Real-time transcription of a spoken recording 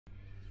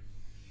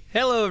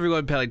Hello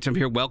everyone, MFPallytime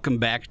here. Welcome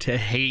back to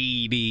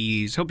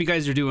Hades. Hope you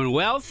guys are doing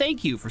well.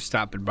 Thank you for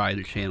stopping by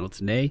the channel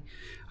today.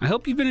 I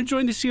hope you've been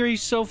enjoying the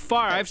series so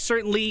far. I've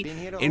certainly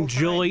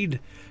enjoyed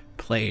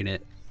playing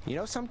it. You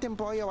know something,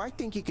 boyo? I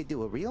think you could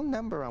do a real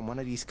number on one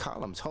of these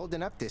columns,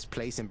 holding up this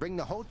place and bring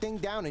the whole thing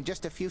down in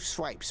just a few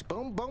swipes.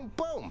 Boom, boom,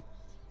 boom.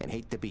 And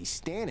hate to be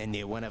standing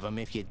near one of them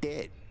if you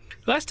did.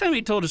 Last time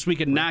he told us we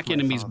could knock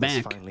enemies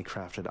back. Finally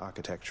crafted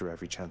architecture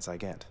every chance I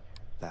get.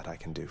 That I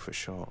can do for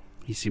sure.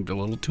 He seemed a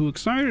little too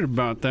excited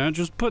about that,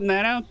 just putting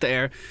that out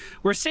there.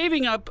 We're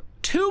saving up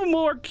 2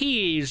 more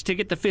keys to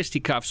get the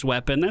fisticuffs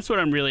weapon. That's what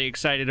I'm really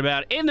excited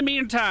about. In the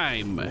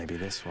meantime, maybe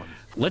this one.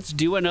 Let's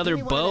do another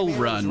bow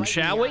run,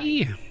 shall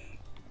we?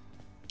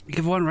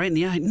 Give one right in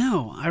the eye.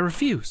 No, I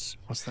refuse.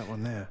 What's that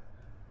one there?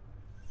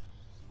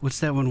 What's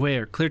that one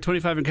where? Clear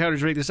 25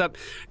 encounters, rate this up.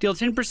 Deal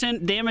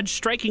 10% damage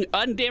striking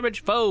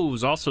undamaged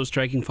foes. Also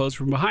striking foes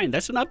from behind.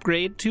 That's an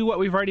upgrade to what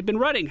we've already been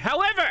running.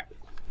 However,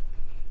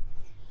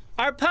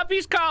 our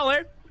puppy's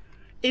collar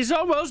is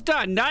almost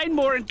done. 9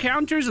 more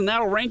encounters and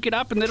that'll rank it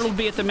up and then it'll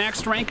be at the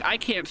max rank. I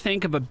can't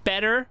think of a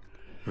better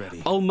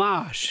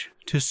homage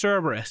to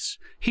Zagreus.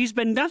 He's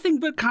been nothing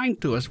but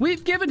kind to us.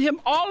 We've given him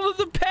all of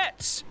the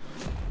pets.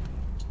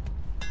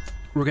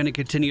 We're going to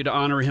continue to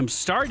honor him,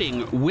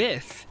 starting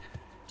with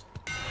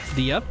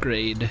the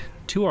upgrade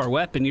to our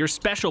weapon. Your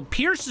special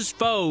pierces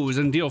foes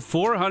and deal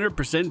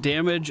 400%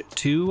 damage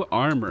to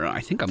armor. I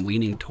think I'm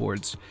leaning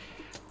towards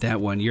that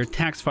one. Your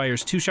attacks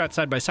fires 2 shots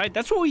side by side.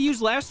 That's what we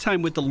used last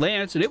time with the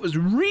lance, and it was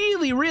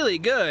really, really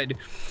good.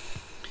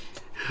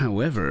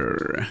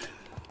 However,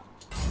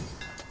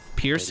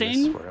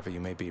 piercing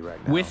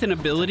with an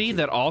ability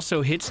that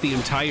also hits the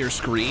entire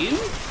screen,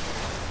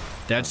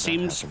 that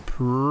seems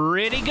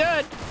pretty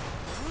good.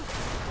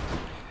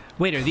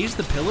 Wait, are these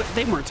the pillars?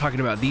 They weren't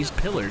talking about these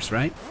pillars,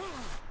 right?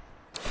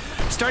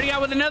 Starting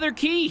out with another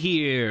key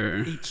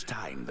here. Each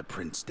time the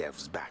prince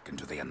delves back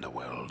into the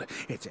underworld,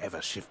 its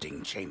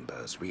ever-shifting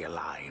chambers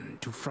realign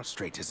to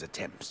frustrate his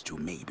attempts to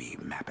maybe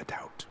map it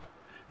out.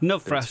 No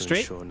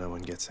frustrate. Sure, no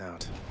one gets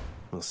out.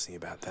 We'll see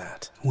about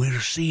that. We'll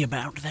see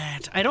about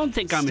that. I don't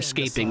think I'm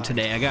escaping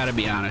today, I gotta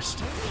be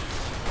honest.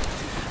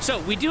 So,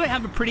 we do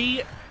have a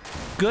pretty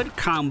good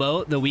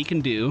combo that we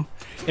can do.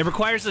 It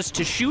requires us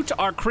to shoot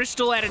our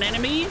crystal at an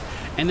enemy,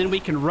 and then we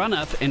can run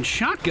up and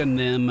shotgun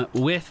them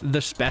with the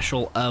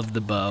special of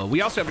the bow. We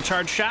also have a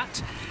charge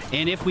shot,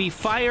 and if we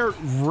fire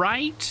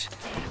right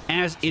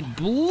as it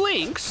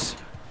blinks,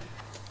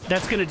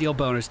 that's going to deal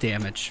bonus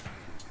damage.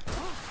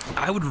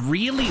 I would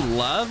really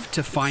love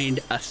to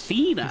find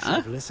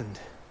Athena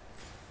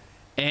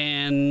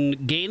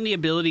and gain the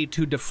ability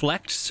to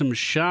deflect some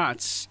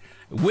shots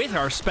with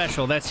our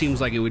special. That seems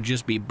like it would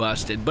just be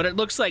busted. But it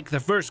looks like the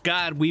first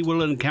god we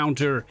will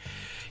encounter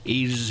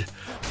is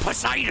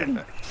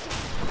Poseidon.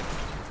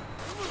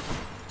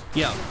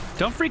 Yo,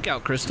 don't freak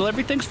out, Crystal.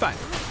 Everything's fine.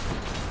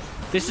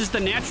 This is the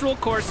natural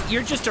course.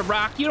 You're just a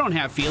rock. You don't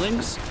have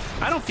feelings.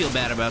 I don't feel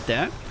bad about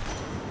that.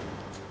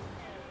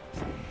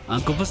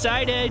 Uncle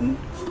Poseidon.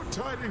 Good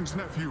tidings,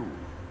 nephew.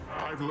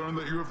 I've learned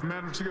that you have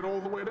managed to get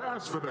all the way to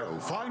Asphodel.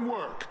 Fine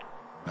work.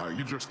 Now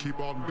you just keep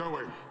on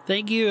going.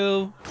 Thank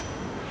you.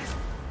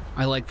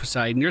 I like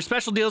Poseidon. Your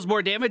special deals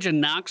more damage and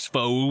knocks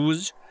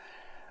foes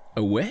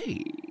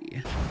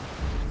away.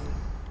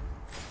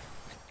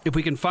 If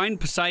we can find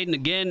Poseidon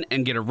again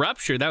and get a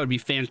rupture, that would be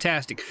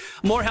fantastic.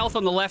 More health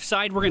on the left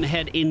side. We're going to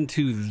head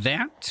into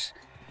that.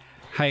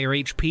 Higher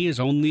HP is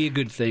only a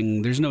good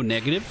thing. There's no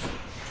negative.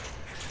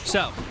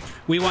 So,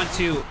 we want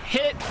to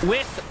hit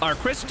with our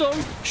crystal,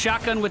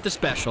 shotgun with the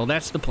special.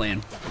 That's the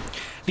plan.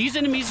 These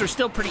enemies are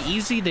still pretty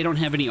easy. They don't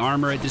have any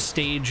armor at this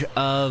stage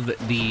of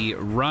the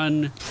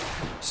run,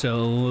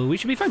 so we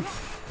should be fine.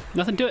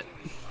 Nothing to it.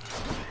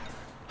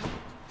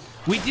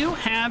 We do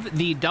have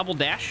the double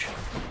dash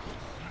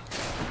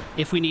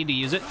if we need to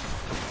use it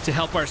to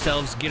help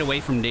ourselves get away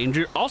from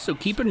danger. Also,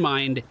 keep in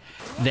mind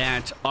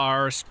that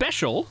our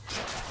special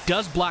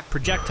does block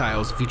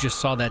projectiles, if you just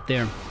saw that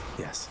there.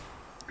 Yes.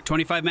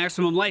 25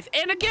 maximum life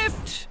and a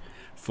gift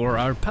for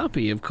our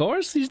puppy, of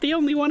course. He's the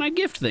only one I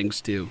gift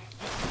things to.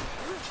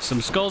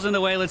 Some skulls in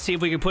the way. Let's see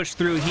if we can push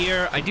through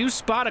here. I do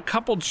spot a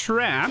couple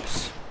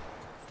traps.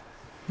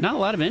 Not a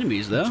lot of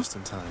enemies, though. Just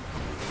in time.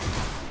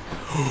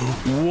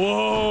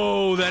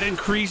 Whoa, that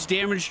increased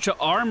damage to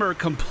armor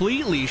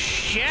completely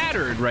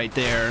shattered right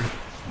there.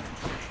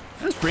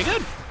 That's pretty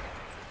good.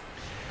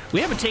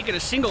 We haven't taken a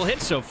single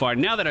hit so far.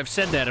 Now that I've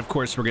said that, of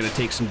course, we're going to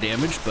take some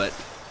damage, but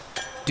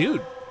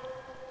dude,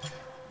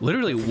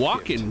 literally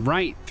walking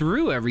right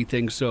through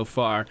everything so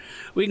far.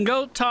 We can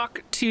go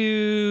talk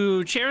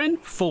to Charon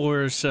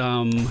for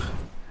some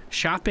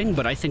shopping,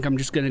 but I think I'm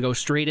just going to go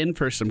straight in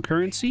for some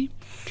currency.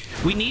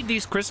 We need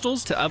these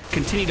crystals to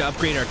continue to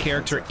upgrade our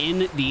character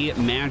in the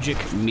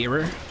magic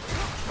mirror.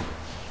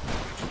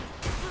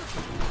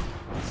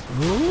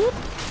 Whoop.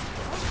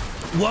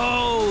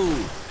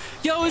 Whoa!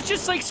 Yo, it's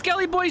just like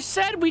Skelly Boy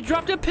said, we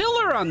dropped a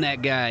pillar on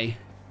that guy.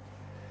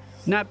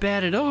 Not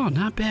bad at all,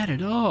 not bad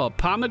at all.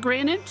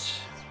 Pomegranate?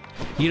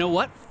 You know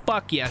what?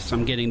 Fuck yes,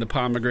 I'm getting the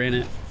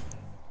pomegranate.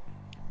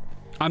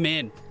 I'm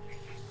in.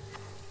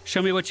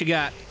 Show me what you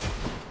got.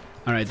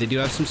 All right, they do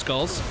have some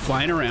skulls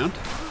flying around.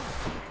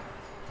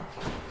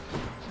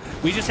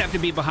 We just have to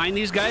be behind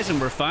these guys and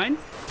we're fine.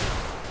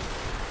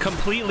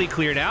 Completely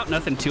cleared out,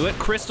 nothing to it.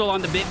 Crystal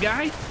on the big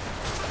guy.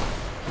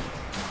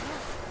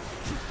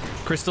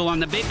 Crystal on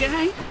the big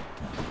guy.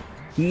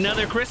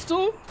 Another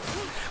crystal.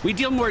 We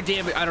deal more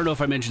damage. I don't know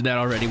if I mentioned that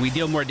already. We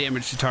deal more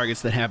damage to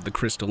targets that have the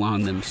crystal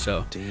on them,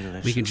 so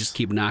we can just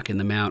keep knocking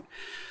them out.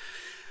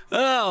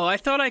 Oh, I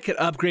thought I could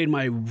upgrade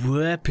my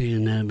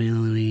weapon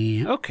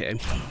ability. Okay.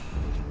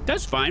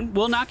 That's fine.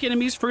 We'll knock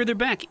enemies further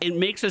back. It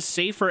makes us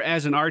safer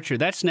as an archer.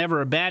 That's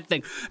never a bad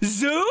thing.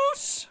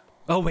 Zeus?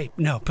 Oh, wait.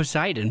 No,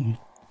 Poseidon.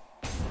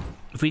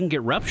 If we can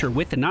get Rupture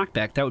with the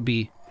knockback, that would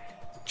be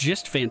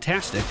just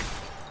fantastic.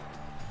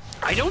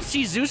 I don't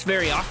see Zeus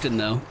very often,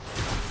 though.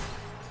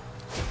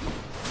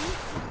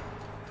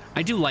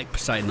 I do like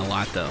Poseidon a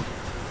lot, though.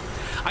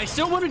 I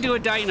still want to do a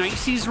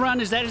Dionysus run.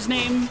 Is that his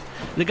name?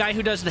 The guy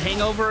who does the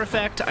Hangover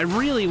effect? I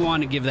really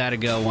want to give that a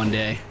go one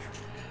day.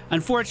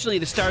 Unfortunately,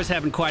 the stars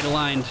haven't quite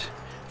aligned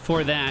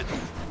for that.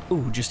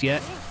 Ooh, just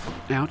yet.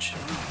 Ouch.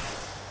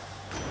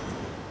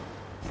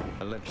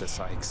 Olympus,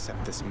 I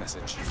accept this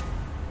message.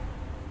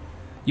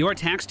 Your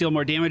attacks deal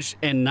more damage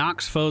and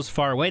knocks foes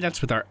far away.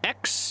 That's with our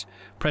X.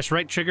 Press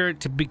right trigger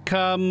to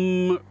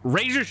become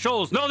Razor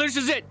Shoals. No, this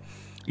is it.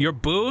 Your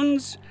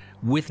boons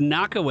with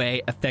knockaway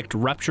affect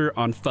rupture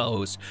on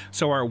foes.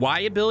 So our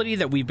Y ability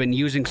that we've been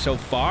using so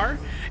far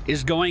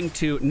is going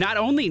to not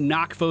only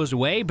knock foes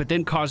away, but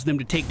then cause them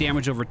to take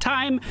damage over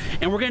time.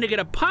 And we're going to get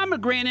a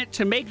pomegranate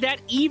to make that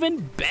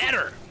even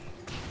better.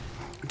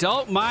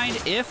 Don't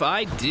mind if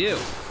I do.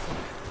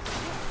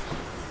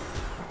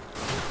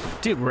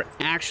 Dude, we're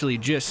actually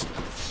just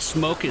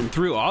smoking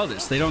through all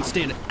this. They don't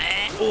stand.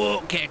 Oh,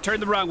 okay,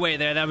 turned the wrong way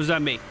there. That was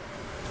on me.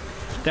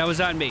 That was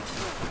on me.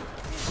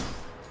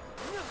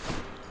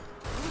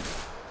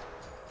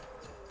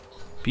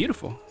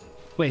 Beautiful.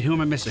 Wait, who am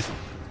I missing?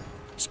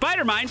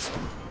 Spider mines?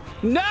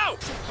 No!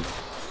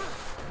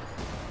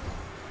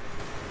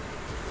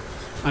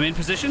 I'm in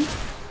position.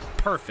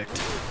 Perfect.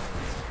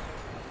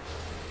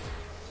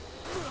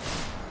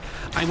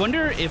 I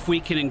wonder if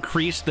we can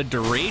increase the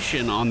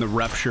duration on the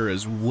rupture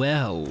as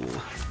well.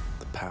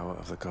 The power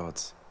of the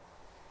gods.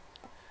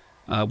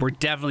 We're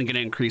definitely going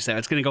to increase that.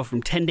 It's going to go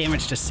from 10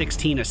 damage to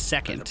 16 a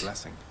second. A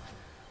blessing.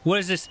 What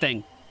is this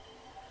thing?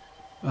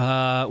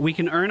 We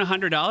can earn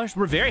 $100.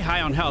 We're very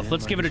high on health.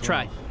 Let's give it a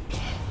try.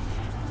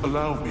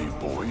 Allow me,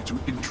 boy, to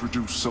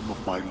introduce some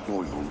of my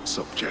loyal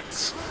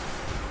subjects.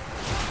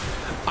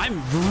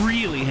 I'm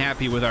really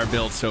happy with our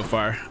build so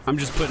far. I'm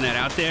just putting that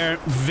out there.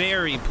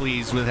 Very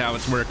pleased with how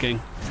it's working.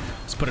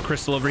 Let's put a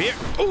crystal over here.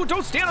 Oh,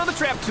 don't stand on the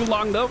trap too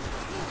long, though.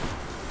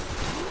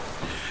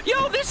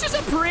 Yo, this is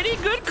a pretty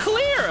good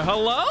clear.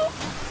 Hello?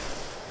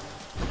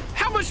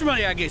 How much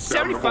money I get?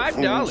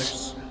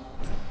 $75.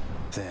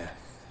 There.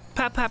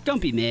 Pop, Pop,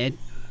 don't be mad.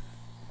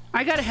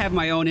 I gotta have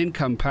my own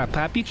income, Pop,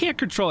 Pop. You can't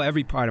control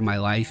every part of my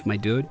life, my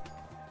dude.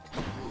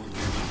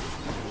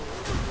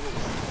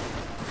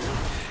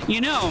 You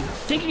know,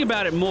 thinking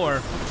about it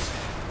more,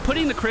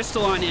 putting the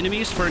crystal on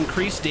enemies for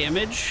increased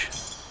damage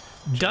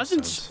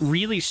doesn't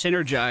really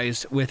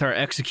synergize with our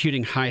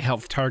executing high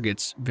health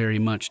targets very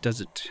much,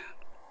 does it?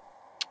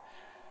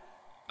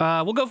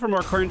 We'll go for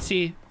more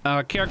currency.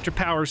 Character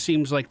power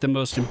seems like the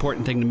most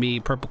important thing to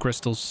me. Purple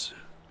crystals.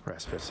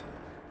 Respite.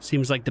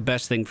 Seems like the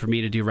best thing for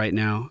me to do right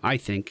now, I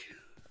think.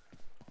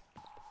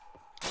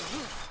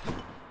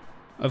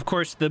 Of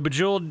course, the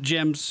bejeweled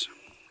gems.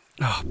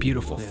 Oh,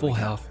 beautiful. Full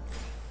health.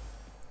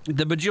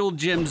 The bejeweled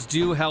gems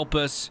do help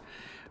us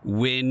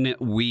when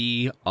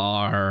we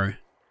are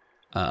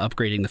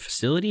upgrading the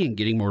facility and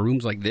getting more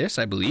rooms like this,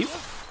 I believe.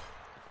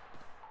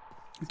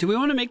 Do we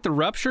want to make the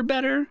rupture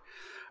better?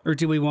 Or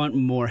do we want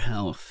more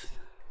health?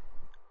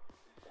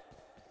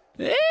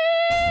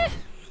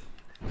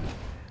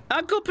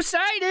 Uncle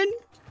Poseidon!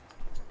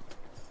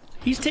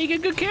 He's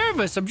taking good care of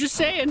us, I'm just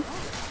saying.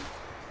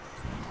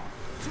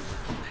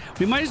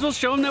 We might as well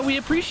show him that we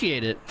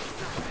appreciate it.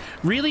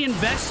 Really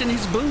invest in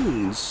his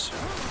boons.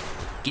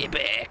 Get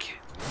back.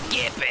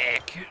 Get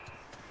back.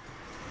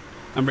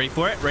 I'm ready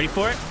for it. Ready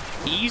for it.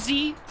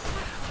 Easy.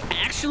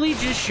 Actually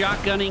just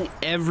shotgunning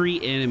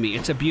every enemy.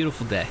 It's a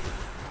beautiful day.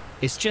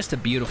 It's just a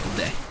beautiful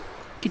day.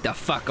 Get the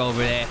fuck over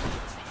there.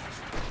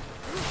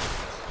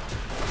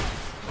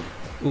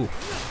 Ooh.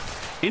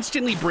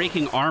 Instantly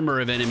breaking armor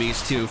of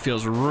enemies, too,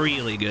 feels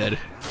really good.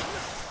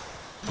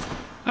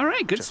 All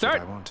right, good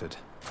start. What I wanted.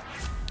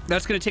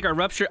 That's going to take our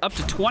rupture up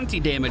to 20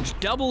 damage,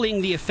 doubling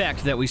the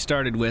effect that we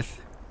started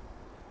with.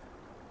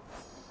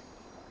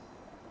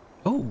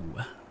 Oh.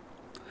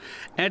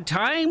 At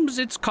times,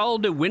 it's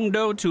called a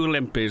window to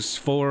Olympus,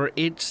 for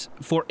in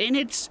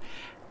its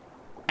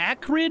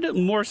acrid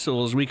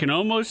morsels, we can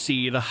almost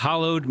see the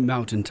hollowed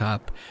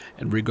mountaintop,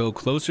 and we go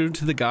closer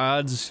to the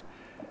gods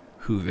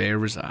who there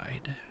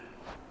reside.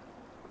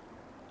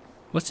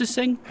 What's this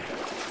thing?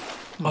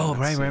 Oh,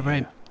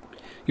 right.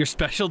 Your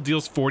special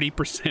deals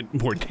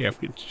 40% more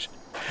damage.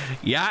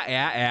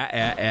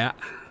 Yeah.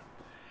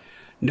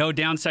 No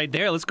downside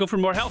there. Let's go for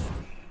more health.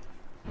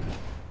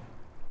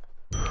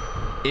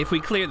 If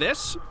we clear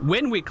this,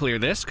 when we clear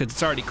this, because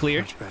it's already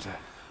cleared, Much better.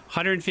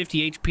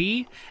 150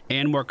 HP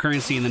and more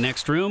currency in the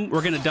next room.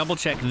 We're going to double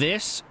check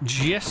this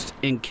just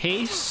in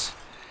case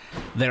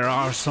there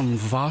are some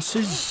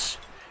vases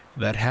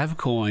that have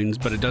coins,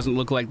 but it doesn't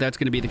look like that's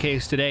going to be the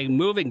case today.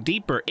 Moving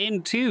deeper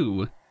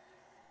into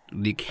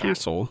the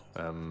castle.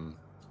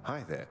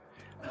 Hi there.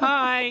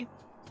 Hi.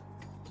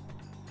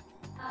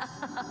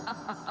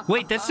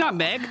 Wait, that's not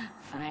Meg.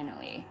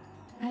 Finally.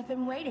 I've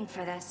been waiting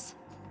for this.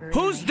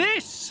 Who's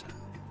this?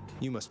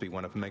 You must be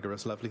one of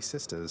Megara's lovely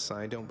sisters.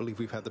 I don't believe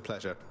we've had the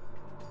pleasure.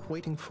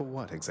 Waiting for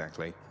what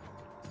exactly?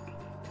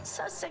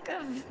 So sick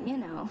of, you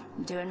know,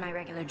 doing my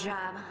regular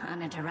job,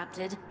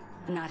 uninterrupted,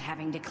 not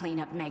having to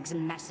clean up Meg's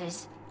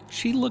messes.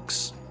 She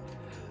looks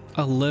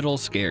a little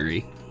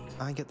scary.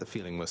 I get the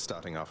feeling we're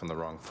starting off on the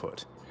wrong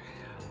foot.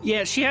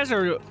 Yeah, she has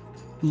her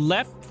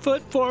left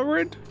foot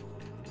forward.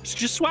 So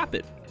just swap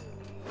it.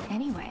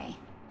 Anyway,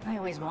 I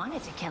always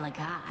wanted to kill a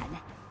god.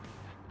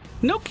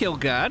 No kill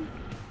god.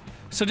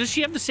 So does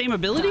she have the same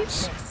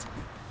abilities?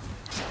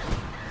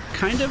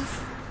 Kind of.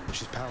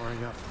 She's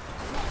powering up.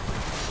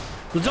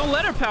 Well, don't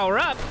let her power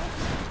up.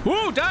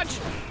 Woo, dodge.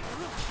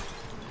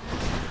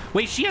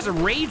 Wait, she has a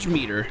rage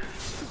meter.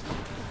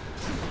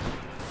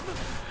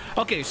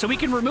 Okay, so we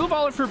can remove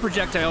all of her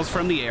projectiles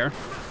from the air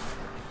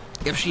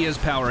if she is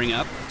powering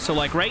up. So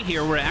like right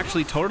here, we're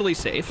actually totally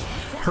safe.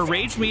 Her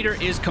rage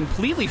meter is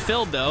completely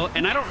filled though,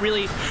 and I don't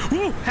really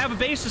have a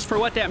basis for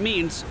what that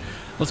means.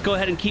 Let's go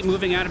ahead and keep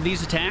moving out of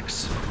these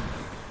attacks.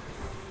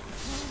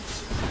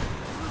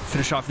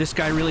 Finish off this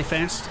guy really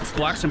fast.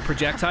 Block some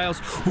projectiles.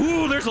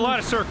 Ooh, there's a lot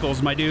of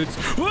circles, my dudes.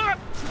 Whoop!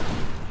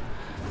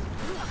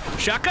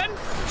 Shotgun?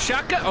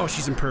 Shotgun? Oh,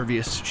 she's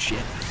impervious.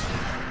 Shit.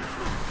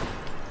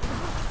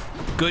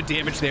 Good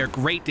damage there.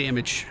 Great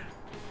damage.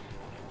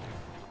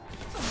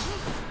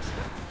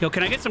 Yo,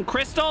 can I get some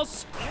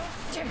crystals?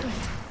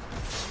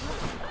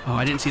 Oh,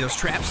 I didn't see those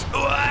traps.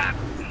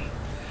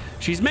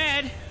 She's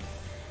mad.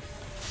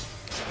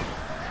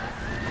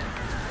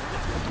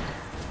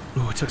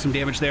 Oh, it took some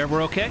damage there.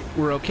 We're okay.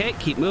 We're okay.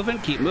 Keep moving.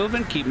 Keep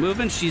moving. Keep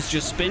moving. She's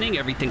just spinning.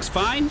 Everything's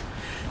fine.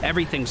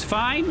 Everything's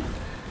fine.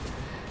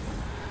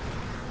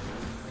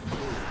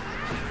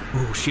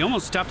 Oh, she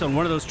almost stopped on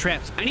one of those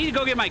traps. I need to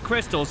go get my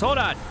crystals. Hold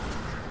on.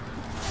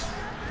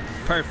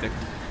 Perfect.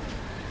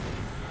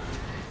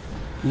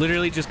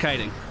 Literally just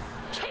kiting.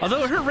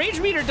 Although her rage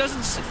meter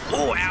doesn't...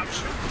 Oh,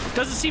 ouch.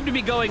 Doesn't seem to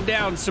be going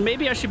down, so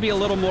maybe I should be a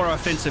little more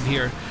offensive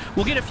here.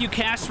 We'll get a few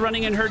casts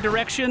running in her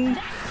direction.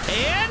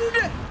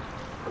 And...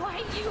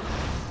 Why you?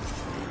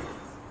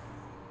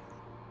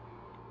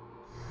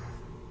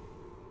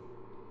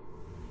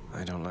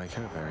 I don't like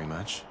her very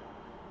much.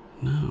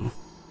 No.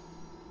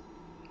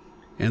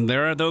 And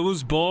there are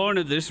those born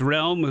of this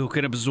realm who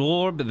can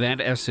absorb that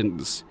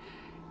essence,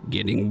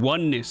 getting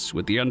oneness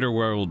with the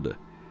underworld,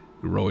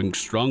 growing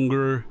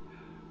stronger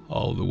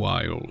all the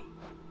while.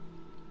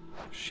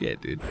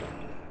 Shit, dude.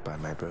 By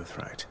my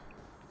birthright.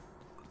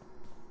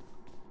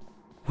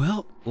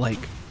 Well, like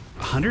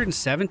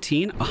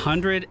 117,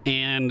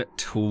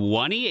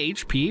 120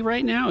 HP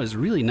right now is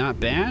really not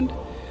bad.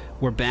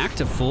 We're back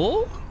to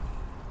full.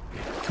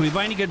 Can we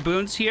buy any good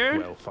boons here?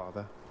 Well,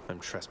 Father, I'm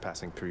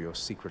trespassing through your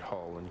secret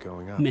hall and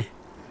going up. Meh.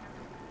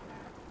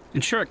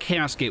 And sure, a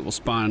Chaos Gate will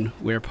spawn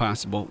where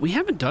possible. We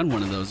haven't done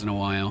one of those in a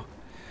while.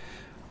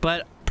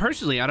 But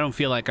personally, I don't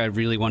feel like I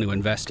really want to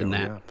invest in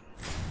that. Up.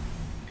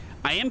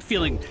 I am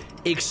feeling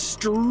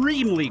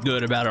extremely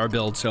good about our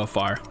build so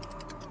far.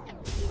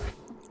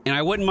 And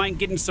I wouldn't mind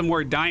getting some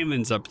more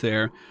diamonds up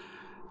there.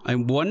 I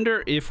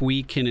wonder if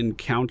we can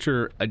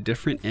encounter a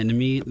different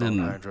enemy than...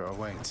 Bone Hydra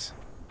awaits.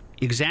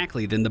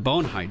 Exactly, than the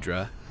Bone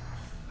Hydra.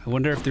 I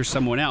wonder if there's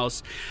someone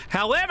else.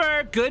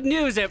 However, good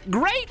news,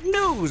 great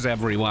news,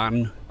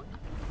 everyone.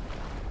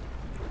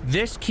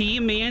 This key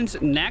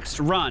means next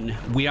run,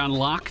 we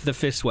unlock the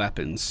fist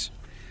weapons.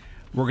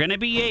 We're gonna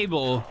be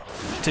able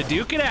to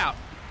duke it out.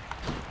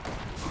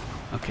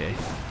 Okay,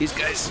 these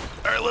guys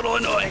are a little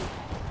annoying.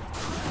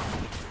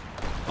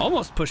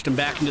 Almost pushed him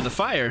back into the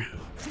fire.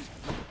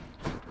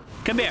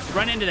 Come here,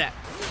 run into that.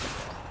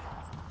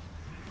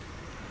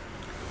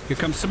 Here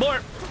comes some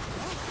more.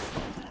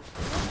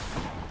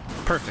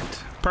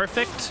 Perfect.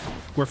 Perfect.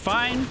 We're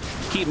fine.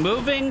 Keep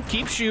moving.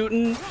 Keep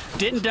shooting.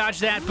 Didn't dodge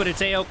that, but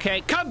it's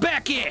a-okay. Come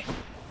back here!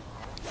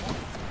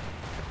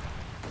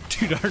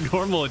 Dude, our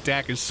normal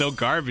attack is so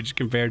garbage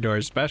compared to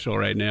our special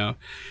right now.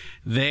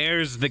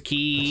 There's the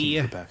key.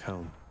 Let's back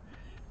home.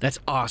 That's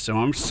awesome.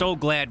 I'm so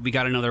glad we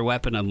got another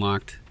weapon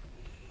unlocked.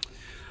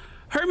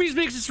 Hermes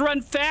makes us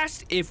run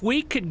fast. If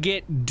we could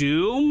get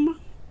Doom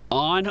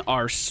on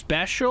our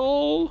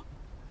special...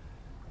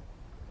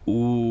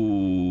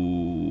 Ooh.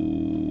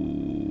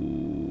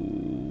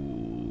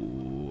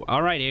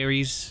 All right,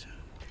 Ares.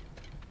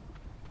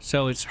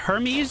 So it's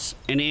Hermes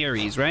and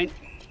Ares, right?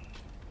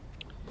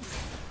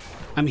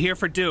 I'm here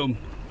for Doom.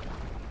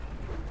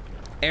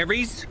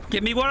 Ares,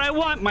 give me what I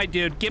want, my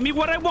dude. Give me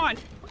what I want.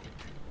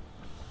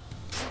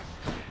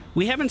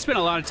 We haven't spent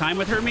a lot of time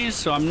with Hermes,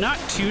 so I'm not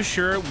too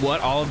sure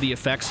what all of the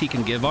effects he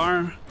can give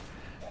are.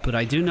 But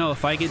I do know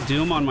if I get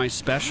Doom on my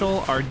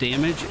special, our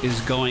damage is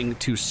going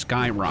to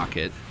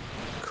skyrocket.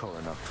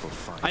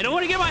 I don't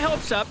want to get my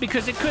hopes up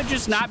because it could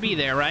just not be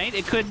there, right?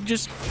 It could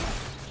just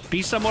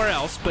be somewhere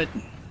else, but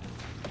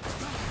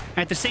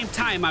at the same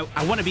time,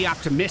 I want to be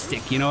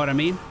optimistic, you know what I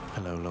mean?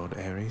 Hello, Lord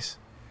Ares.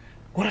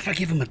 What if I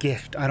give him a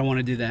gift? I don't want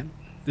to do that.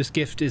 This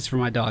gift is for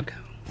my dog.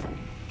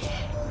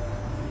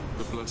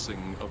 The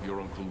blessing of your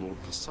uncle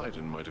Lord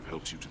Poseidon might have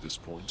helped you to this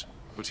point,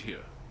 but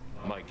here,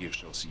 my gift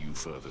shall see you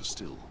further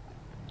still.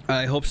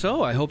 I hope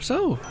so, I hope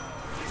so.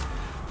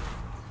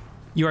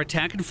 Your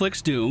attack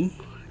inflicts doom.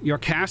 Your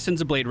cast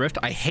sends a blade rift.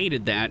 I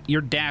hated that.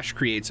 Your dash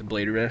creates a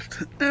blade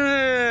rift.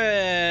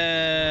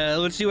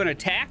 Let's do an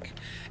attack,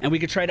 and we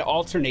could try to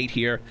alternate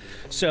here.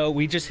 So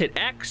we just hit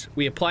X,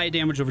 we apply a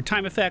damage over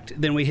time effect,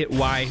 then we hit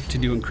Y to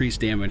do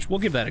increased damage. We'll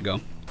give that a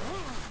go.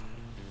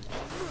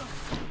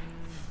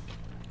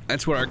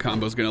 That's what our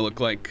combo's gonna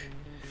look like.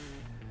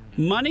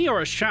 Money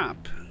or a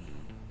shop?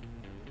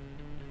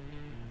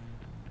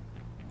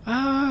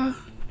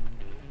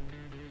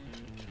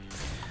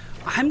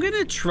 I'm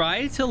gonna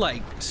try to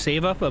like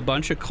save up a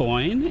bunch of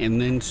coin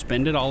and then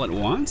spend it all at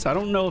once. I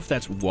don't know if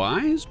that's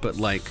wise, but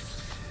like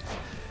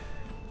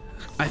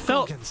I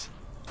felt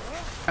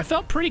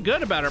pretty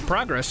good about our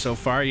progress so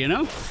far, you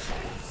know?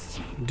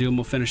 Doom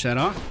will finish that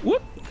off.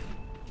 Whoop!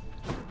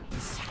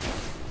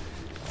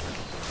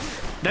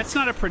 That's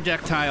not a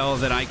projectile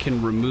that I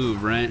can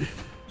remove, right?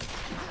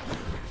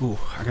 Ooh,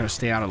 I gotta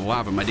stay out of the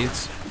lava, my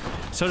dudes.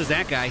 So does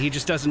that guy, he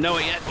just doesn't know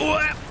it yet. Ooh.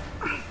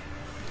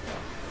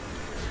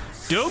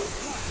 Doom,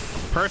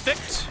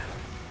 perfect.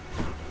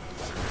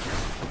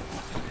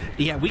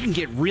 Yeah, we can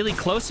get really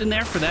close in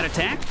there for that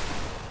attack.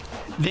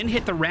 Then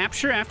hit the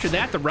Rapture after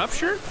that, the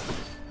Rupture.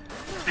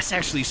 That's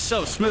actually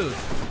so smooth.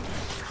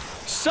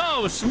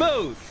 So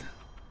smooth.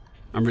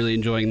 I'm really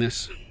enjoying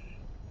this.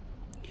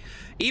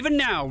 Even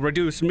now,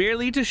 reduced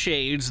merely to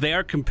shades, they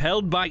are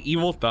compelled by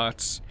evil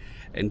thoughts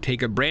and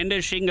take a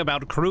brandishing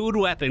about crude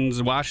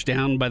weapons washed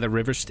down by the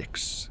river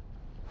Styx.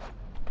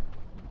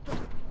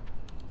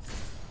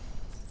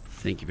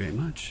 Thank you very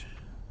much.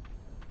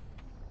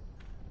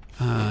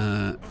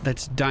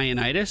 That's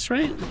Dionysus,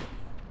 right?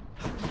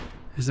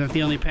 Is that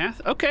the only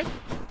path? Okay.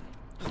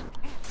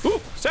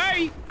 Ooh,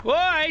 sorry. Oh,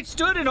 I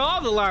stood in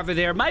all the lava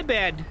there. My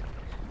bad.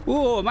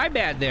 Ooh, my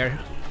bad there.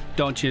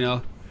 Don't you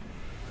know?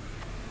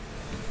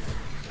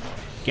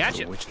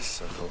 Gotcha. Witch's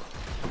circle.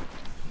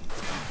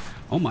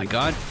 Oh my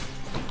god.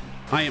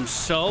 I am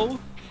so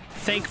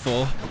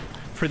thankful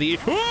for the...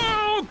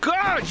 Oh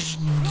gosh!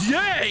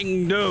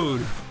 Dang,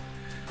 dude!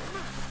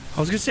 I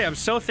was gonna say, I'm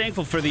so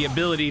thankful for the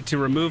ability to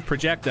remove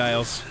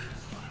projectiles.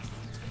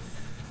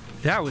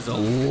 That was a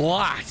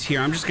lot here.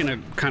 I'm just gonna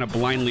kind of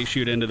blindly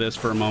shoot into this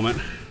for a moment.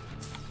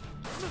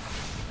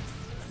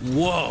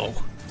 Whoa.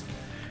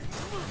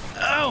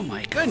 Oh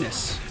my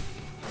goodness.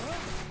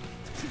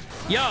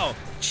 Yo,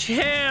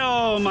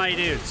 chill, my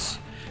dudes.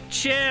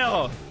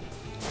 Chill.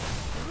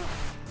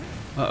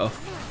 Uh-oh.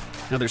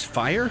 Now there's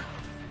fire?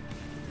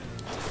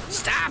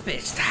 Stop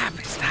it, stop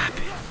it, stop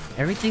it.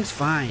 Everything's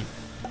fine.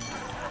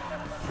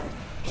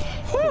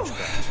 Whew.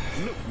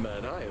 Look,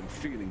 man, I am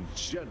feeling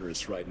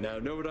generous right now,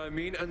 know what I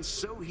mean? And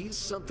so he's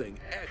something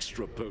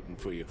extra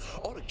potent for you.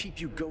 Ought to keep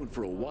you going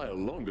for a while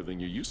longer than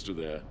you're used to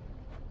there.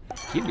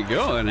 Keep it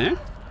going, eh?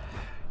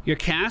 Your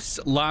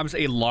cast lobs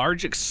a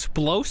large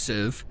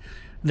explosive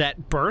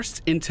that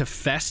bursts into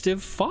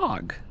festive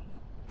fog.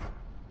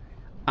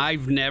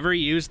 I've never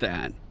used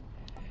that.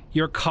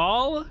 Your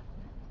call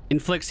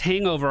inflicts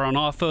hangover on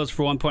all foes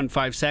for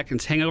 1.5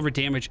 seconds. Hangover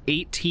damage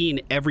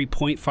 18 every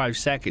 0.5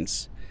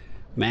 seconds.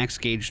 Max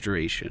gauge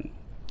duration.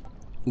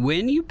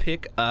 When you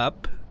pick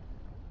up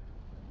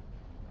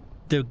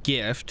the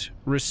gift,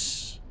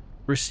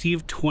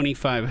 receive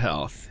 25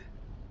 health.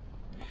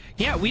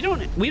 Yeah, we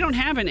don't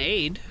have an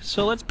aid,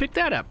 so let's pick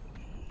that up.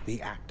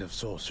 The act of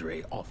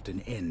sorcery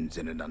often ends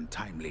in an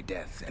untimely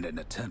death and an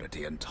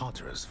eternity in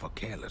Tartarus for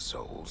careless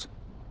souls.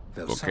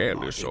 Though some are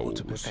able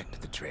to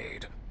perfect the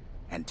trade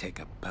and take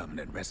up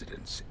permanent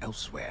residence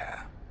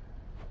elsewhere.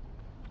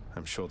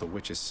 I'm sure the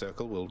witch's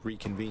circle will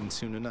reconvene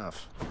soon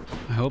enough.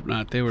 I hope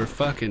not. They were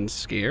fucking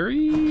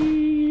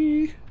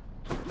scary.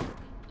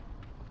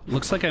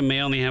 Looks like I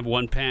may only have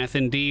one path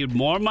indeed.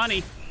 More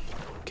money.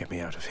 Get me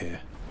out of here.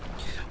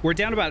 We're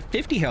down about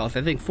 50 health.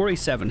 I think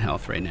 47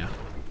 health right now.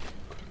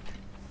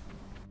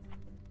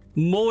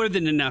 More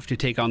than enough to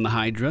take on the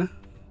Hydra.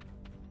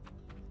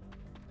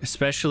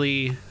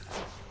 Especially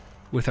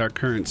with our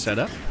current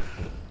setup.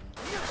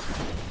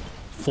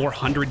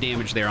 400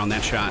 damage there on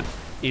that shot.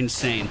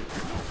 Insane.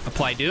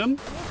 Apply Doom.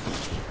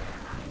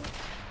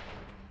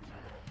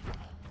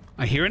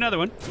 I hear another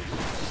one.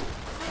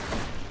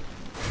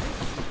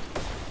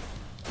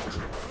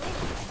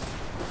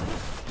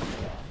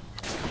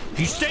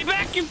 You stay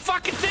back, you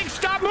fucking thing!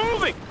 Stop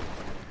moving!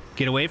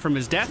 Get away from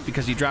his death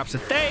because he drops a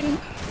thing.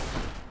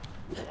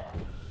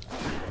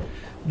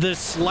 The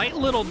slight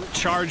little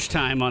charge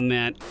time on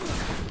that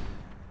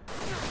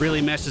really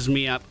messes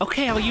me up.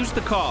 Okay, I'll use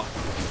the call.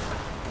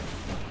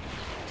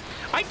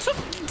 I took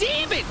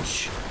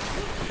damage.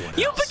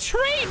 You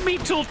betrayed me,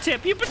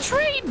 Tooltip. You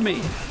betrayed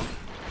me.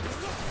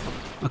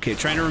 Okay,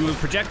 trying to remove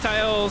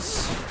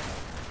projectiles.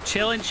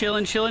 Chilling,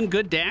 chilling, chilling.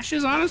 Good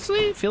dashes,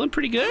 honestly. Feeling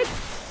pretty good.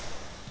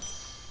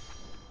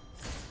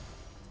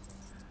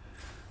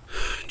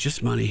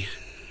 Just money.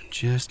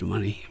 Just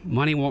money.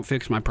 Money won't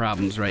fix my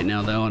problems right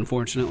now, though,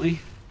 unfortunately.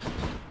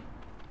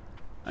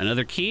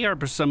 Another key or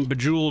some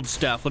bejeweled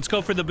stuff? Let's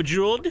go for the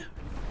bejeweled.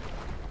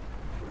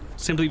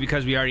 Simply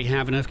because we already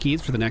have enough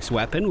keys for the next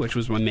weapon, which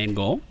was my main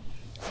goal.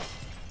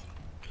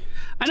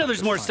 I know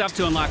there's more stuff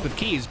to unlock with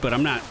keys, but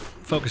I'm not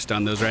focused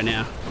on those right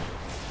now.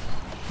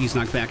 He's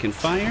knocked back in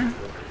fire.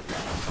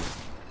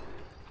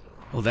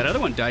 Oh, that other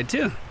one died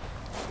too.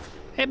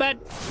 Hey, bud.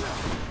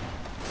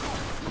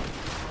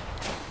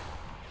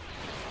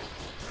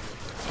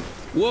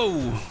 Whoa.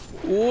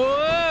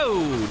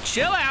 Whoa.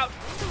 Chill out.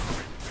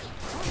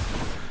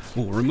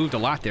 Oh, removed a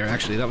lot there,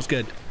 actually. That was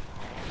good.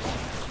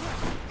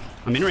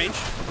 I'm in range.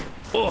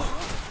 Oh.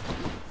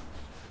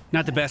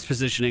 Not the best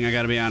positioning, I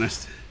gotta be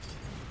honest.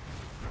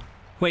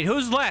 Wait,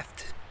 who's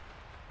left?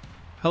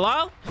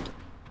 Hello?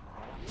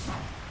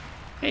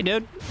 Hey,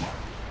 dude.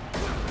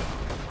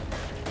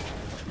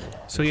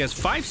 So he has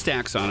 5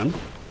 stacks on him.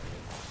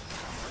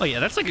 Oh yeah,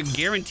 that's like a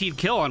guaranteed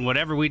kill on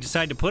whatever we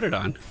decide to put it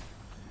on.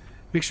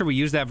 Make sure we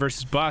use that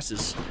versus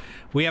bosses.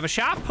 We have a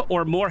shop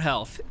or more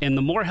health, and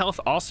the more health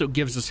also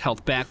gives us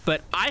health back,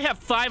 but I have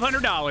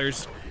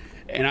 $500,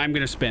 and I'm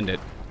gonna spend it.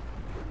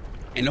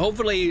 And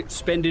hopefully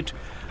spend it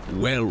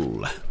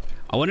well.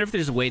 I wonder if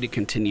there's a way to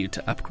continue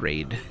to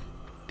upgrade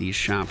these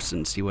shops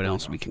and see what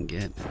else we can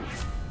get.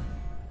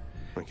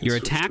 Your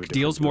attack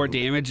deals more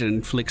damage and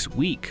inflicts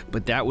weak,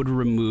 but that would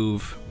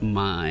remove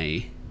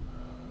my...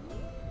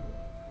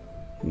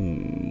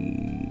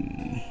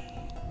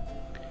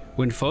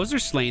 When foes are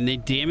slain, they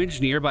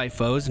damage nearby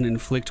foes and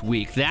inflict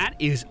weak. That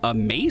is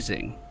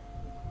amazing.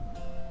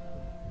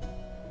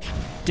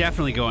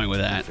 Definitely going with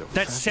that.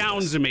 That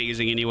sounds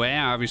amazing anyway.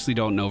 I obviously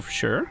don't know for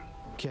sure.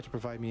 Care to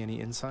provide me any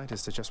insight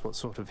as to just what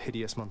sort of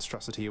hideous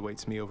monstrosity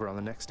awaits me over on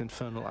the next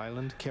infernal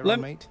island, Kero,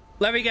 mate?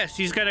 Let me guess.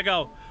 She's gonna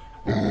go...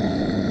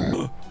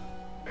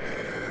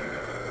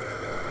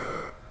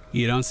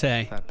 You don't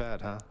say. That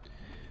bad, huh?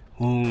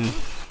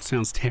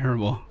 Sounds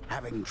terrible.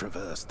 Having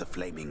traversed the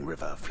flaming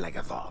river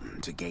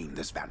Phlegethon to gain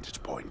this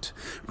vantage point,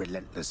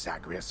 relentless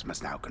Zagreus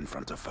must now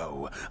confront a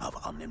foe of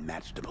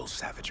unimaginable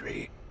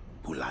savagery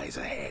who lies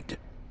ahead,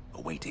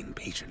 awaiting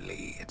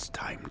patiently its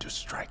time to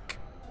strike.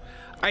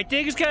 I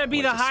think it's gonna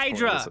be the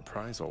Hydra.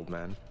 Surprise, old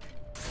man.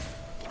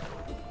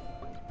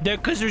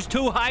 Because there's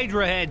 2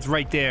 Hydra heads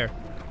right there.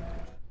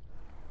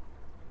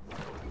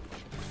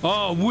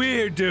 Oh,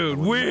 weird, dude.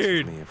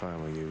 Weird. If I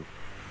were you.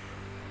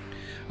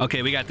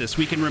 Okay, we got this.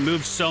 We can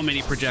remove so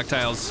many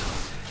projectiles.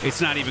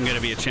 It's not even going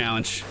to be a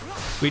challenge.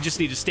 We just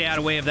need to stay out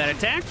of the way of that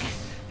attack.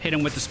 Hit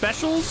him with the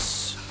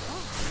specials.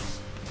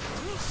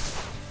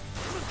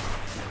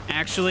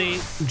 Actually,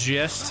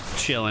 just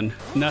chilling.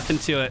 Nothing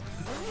to it.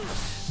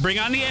 Bring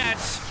on the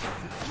ads.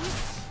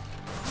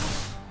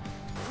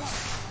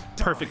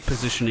 Perfect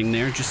positioning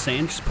there. Just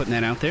saying. Just putting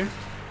that out there.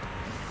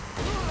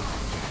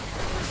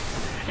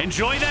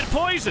 Enjoy that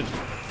poison.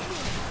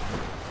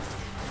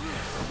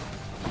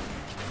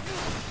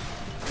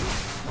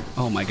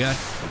 Oh my god.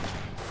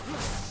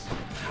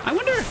 I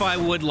wonder if I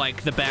would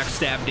like the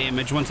backstab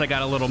damage once I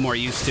got a little more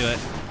used to it.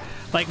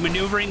 Like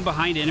maneuvering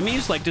behind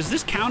enemies, like does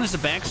this count as a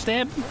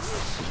backstab?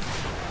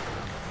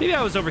 Maybe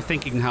I was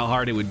overthinking how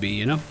hard it would be,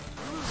 you know?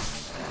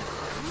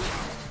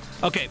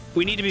 Okay,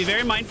 we need to be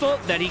very mindful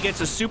that he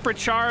gets a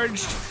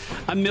supercharged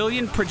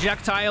 1,000,000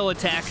 projectile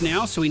attack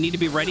now, so we need to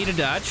be ready to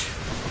dodge.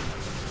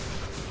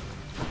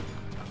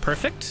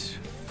 Perfect.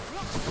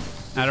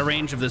 Out of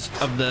range of this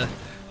of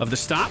the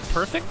stop.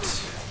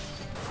 Perfect.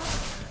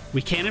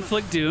 We can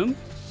inflict doom.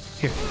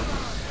 Here.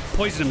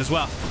 Poison him as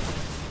well.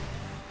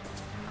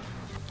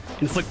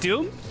 Inflict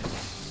doom.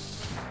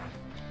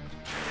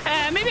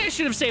 Maybe I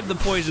should have saved the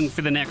poison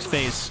for the next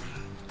phase.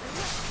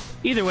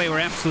 Either way, we're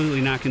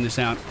absolutely knocking this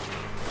out.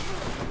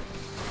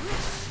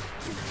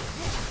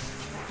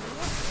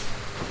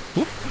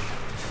 Whoop.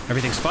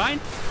 Everything's fine.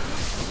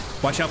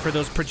 Watch out for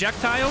those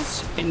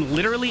projectiles in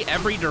literally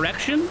every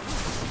direction.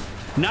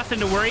 Nothing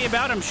to worry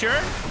about, I'm sure.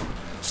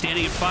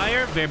 Standing in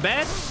fire, very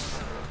bad.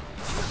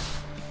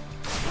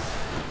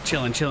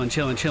 Chilling, chilling,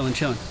 chilling, chilling,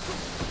 chilling.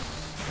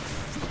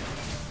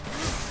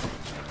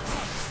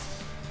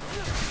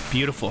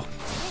 Beautiful.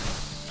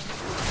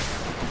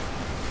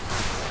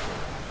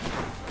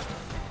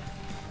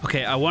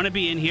 Okay, I want to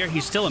be in here.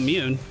 He's still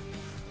immune.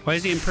 Why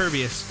is he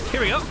impervious?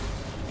 Here we go.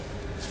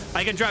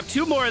 I can drop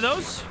 2 more of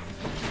those.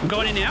 I'm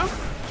going in now.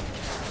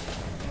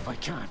 I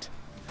can't.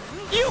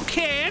 You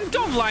can!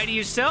 Don't lie to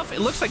yourself. It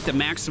looks like the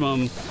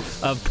maximum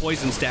of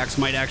poison stacks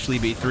might actually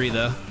be 3,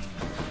 though.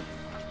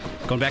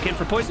 Going back in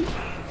for poison.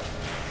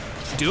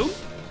 Doom.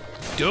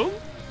 Doom.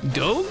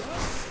 Doom.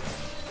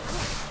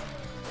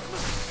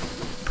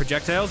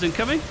 Projectiles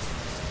incoming.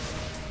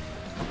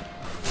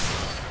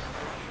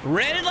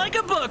 Read it like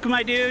a book,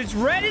 my dudes.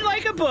 Read it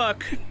like a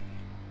book.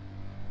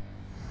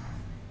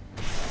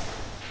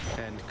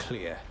 And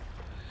clear.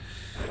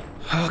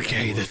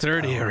 Okay, the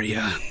third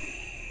area.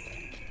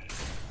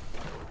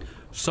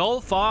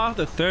 So far,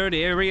 the third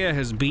area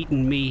has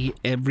beaten me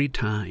every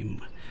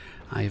time.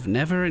 I have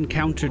never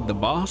encountered the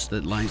boss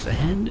that lies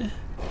ahead.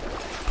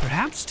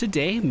 Perhaps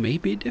today may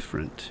be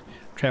different.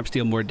 Traps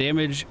deal more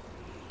damage.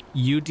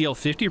 You deal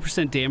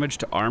 50% damage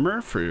to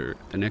armor for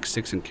the next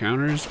 6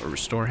 encounters or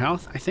restore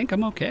health. I think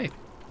I'm okay.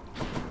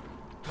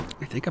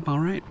 I think I'm all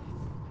right.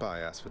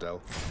 Bye,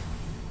 Asphodel.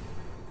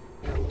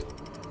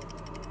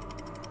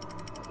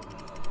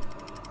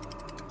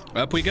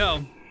 Up we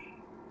go.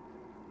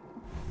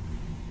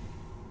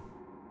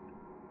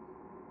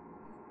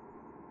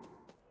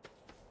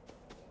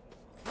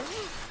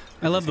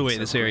 I love the way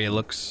this area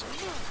looks.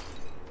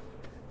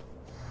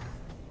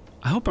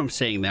 I hope I'm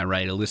saying that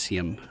right,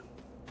 Elysium.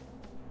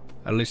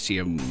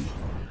 Elysium.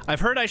 I've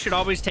heard I should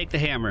always take the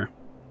hammer.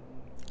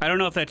 I don't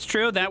know if that's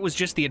true. That was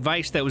just the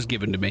advice that was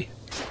given to me.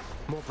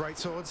 More bright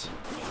swords?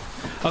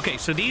 Okay,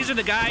 so these are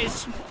the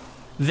guys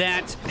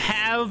that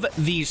have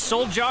the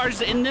soul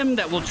jars in them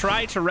that will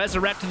try to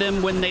resurrect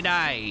them when they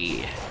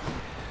die.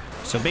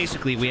 So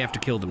basically, we have to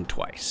kill them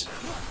twice.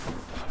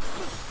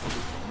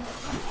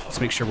 Let's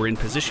make sure we're in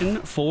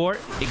position for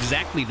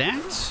exactly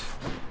that.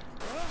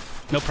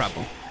 No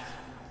problem.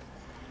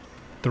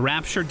 The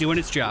Rapture doing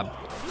its job.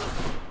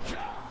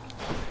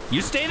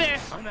 You stay there.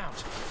 I'm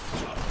out.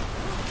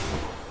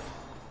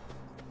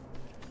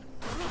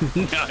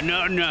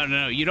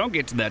 No. You don't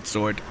get to that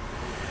sword.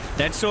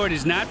 That sword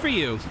is not for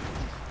you.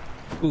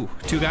 Ooh,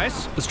 2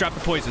 guys. Let's drop the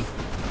poison.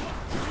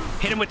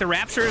 Hit him with the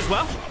Rapture as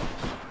well.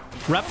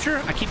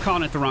 Rupture? I keep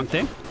calling it the wrong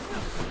thing.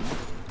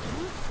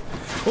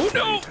 Oh,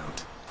 no!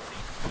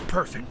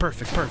 Perfect.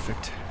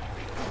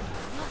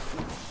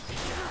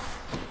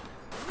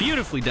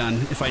 Beautifully done,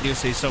 if I do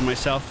say so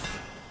myself.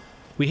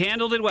 We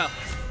handled it well.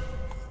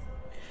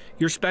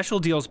 Your special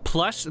deals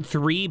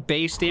 +3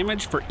 base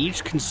damage for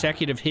each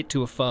consecutive hit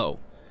to a foe.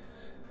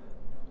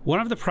 One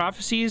of the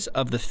prophecies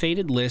of the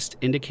fated list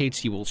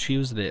indicates you will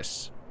choose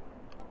this.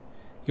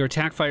 Your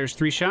attack fires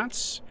 3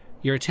 shots.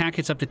 Your attack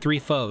hits up to 3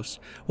 foes.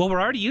 Well, we're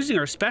already using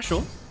our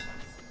special.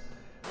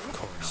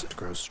 Coronat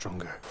grows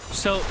stronger.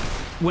 So,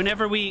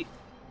 whenever we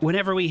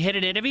hit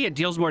an enemy, it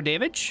deals more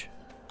damage.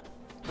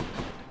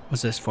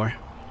 What's this for?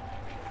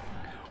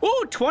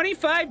 Ooh,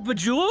 25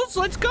 bejewels?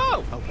 Let's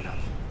go! Open up.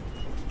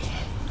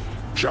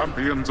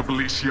 Champions of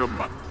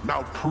Elysium,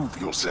 now prove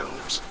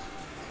yourselves.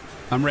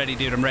 I'm ready,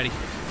 dude. I'm ready.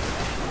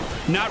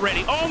 Not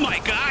ready. Oh my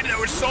god, that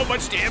was so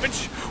much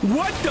damage.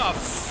 What the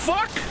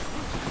fuck?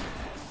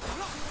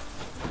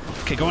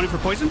 Okay, going in for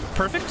poison.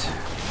 Perfect.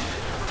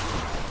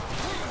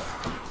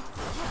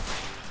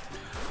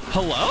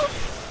 Hello?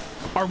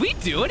 Are we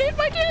doing it,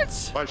 my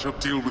dudes? I shall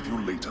deal with you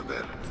later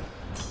then.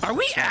 Are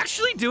we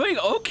actually doing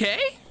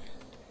okay?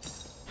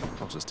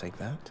 I'll just take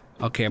that.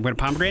 Okay, I'm gonna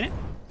pomegranate.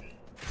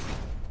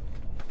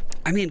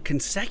 I mean,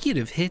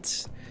 consecutive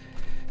hits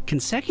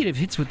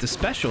with the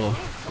special.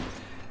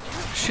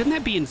 Shouldn't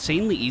that be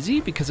insanely easy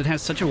because it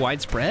has such a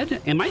wide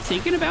spread? Am I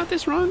thinking about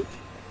this wrong?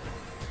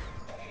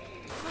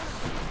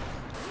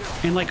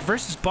 And like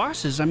versus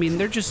bosses, I mean,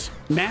 they're just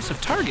massive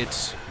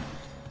targets.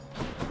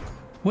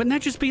 Wouldn't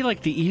that just be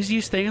like the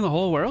easiest thing in the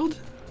whole world?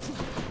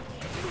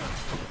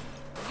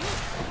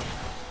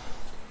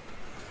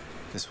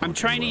 I'm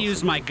trying to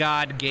use my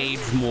god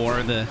gauge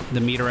more, the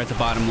meter at the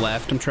bottom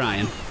left. I'm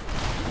trying.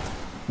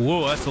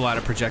 Whoa, that's a lot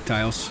of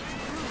projectiles.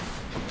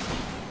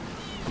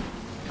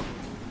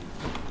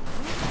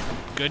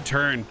 Good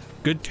turn.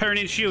 Good turn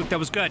and shoot. That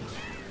was good.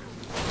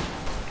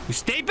 You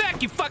stay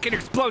back, you fucking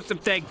explosive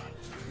thing.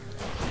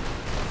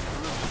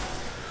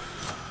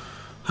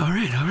 All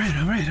right.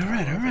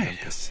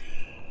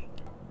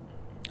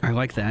 I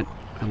like that.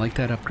 I like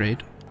that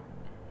upgrade.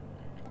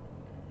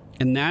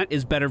 And that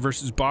is better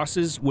versus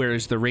bosses,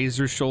 whereas the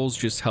Razor Shoals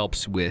just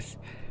helps with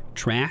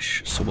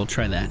trash, so we'll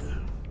try that.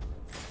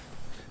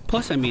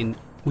 Plus, I mean,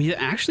 we've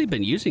actually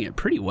been using it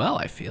pretty well,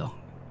 I feel.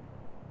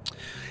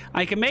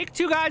 I can make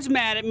 2 guys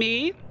mad at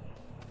me.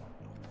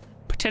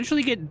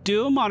 Potentially get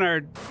Doom on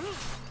our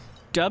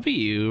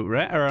W,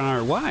 right? Or on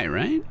our Y,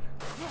 right?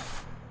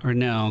 Or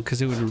no,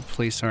 because it would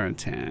replace our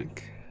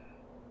attack.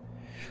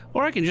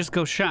 Or I can just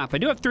go shop. I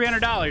do have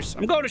 $300.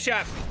 I'm going to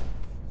shop.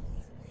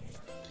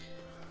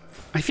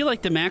 I feel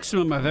like the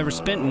maximum I've ever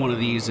spent in one of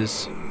these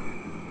is...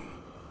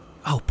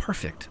 Oh,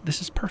 perfect. This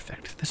is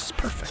perfect. This is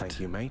perfect. Thank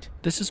you, mate.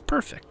 This is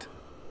perfect.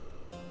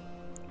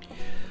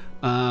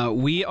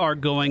 We are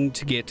going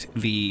to get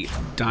the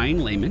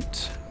Dying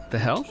Lament, the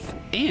health,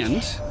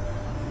 and...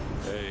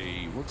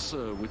 Hey, what's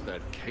with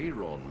that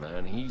Chiron,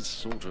 man? He's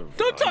sort of...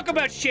 Don't talk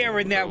about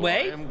Sharon that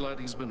way! I am glad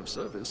he's been of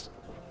service.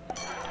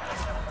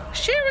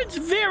 Sharon's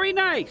very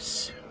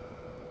nice!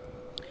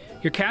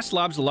 Your cast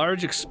lobs a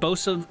large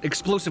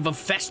explosive of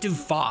festive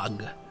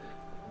fog.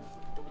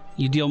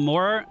 You deal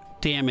more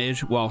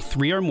damage while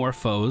 3 or more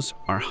foes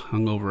are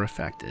hungover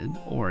affected,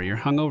 or your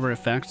hungover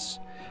effects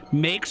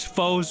makes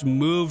foes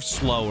move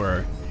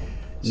slower.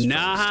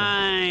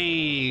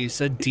 Nice,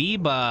 a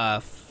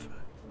debuff.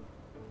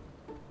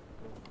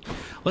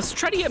 Let's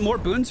try to get more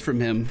boons from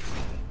him.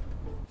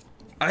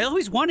 I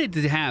always wanted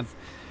to have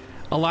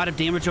a lot of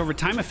damage over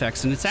time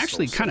effects, and it's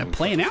actually kind of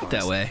playing out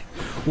that way.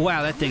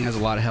 Wow, that thing has a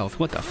lot of health.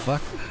 What the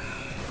fuck?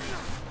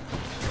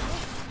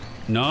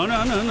 No,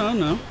 no, no, no,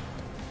 no.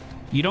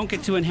 You don't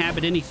get to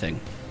inhabit anything.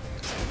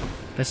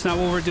 That's not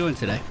what we're doing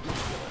today.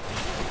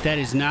 That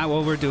is not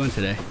what we're doing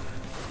today.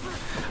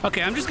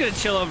 Okay, I'm just gonna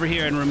chill over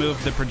here and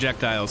remove the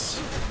projectiles.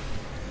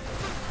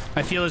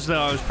 I feel as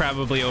though I was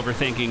probably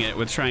overthinking it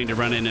with trying to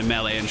run in and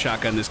melee and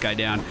shotgun this guy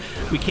down.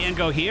 We can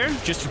go here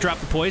just to drop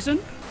the poison.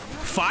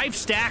 5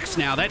 stacks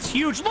now. That's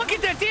huge. Look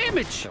at that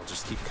damage. They'll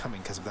just keep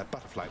coming because of that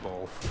butterfly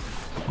ball.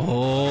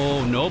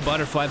 Oh, no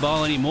butterfly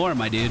ball anymore,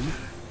 my dude.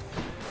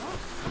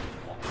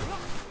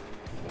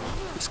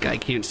 This guy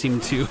can't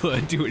seem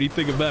to do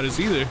anything about us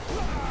either.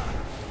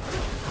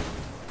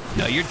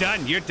 No, you're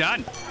done. You're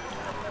done.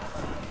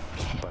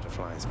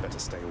 Butterflies better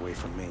stay away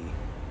from me.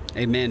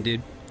 Amen,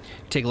 dude.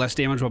 Take less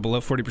damage while below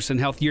 40%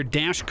 health. Your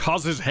dash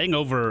causes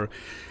hangover.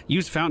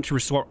 Use fountain to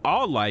restore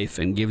all life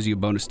and gives you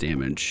bonus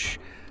damage.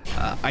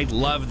 I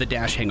love the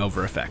dash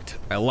hangover effect.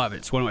 I love it.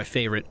 It's one of my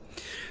favorite.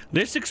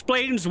 This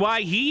explains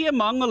why he,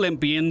 among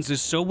Olympians,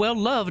 is so well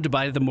loved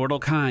by the mortal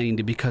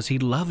kind, because he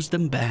loves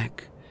them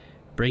back,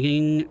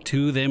 bringing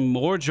to them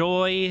more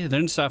joy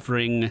than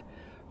suffering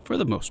for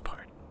the most part.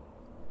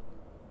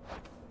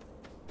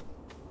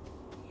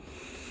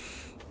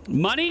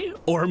 Money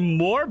or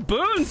more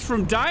boons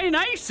from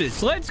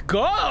Dionysus. Let's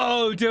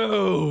go,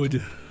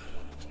 dude.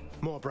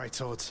 More bright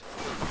swords.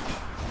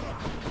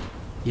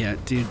 Yeah,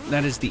 dude,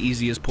 that is the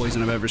easiest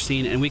poison I've ever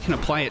seen, and we can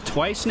apply it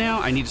twice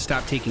now. I need to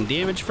stop taking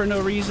damage for no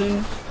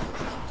reason.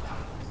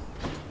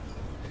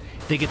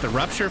 They get the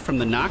rupture from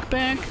the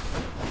knockback.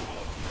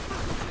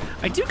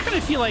 I do kind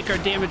of feel like our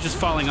damage is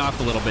falling off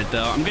a little bit,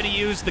 though. I'm going to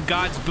use the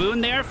God's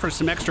Boon there for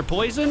some extra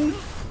poison.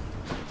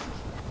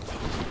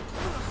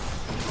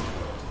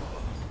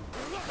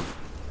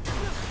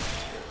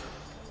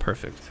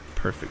 Perfect,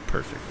 perfect,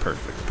 perfect,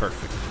 perfect,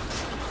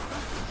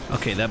 perfect.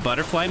 Okay, that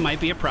butterfly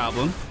might be a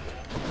problem.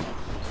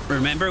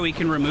 Remember, we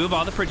can remove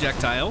all the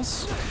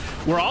projectiles.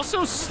 We're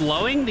also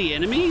slowing the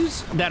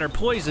enemies that are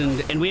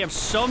poisoned, and we have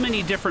so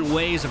many different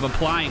ways of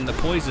applying the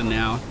poison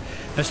now.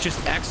 That's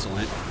just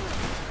excellent.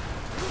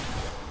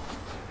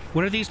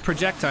 What are these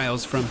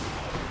projectiles from?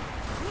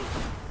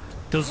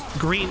 Those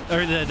green,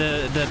 or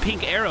the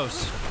pink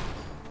arrows.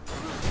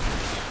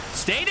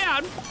 Stay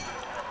down.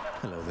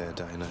 Hello there,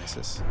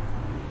 Dionysus.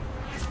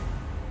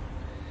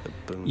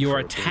 Your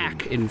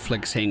attack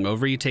inflicts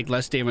hangover. You take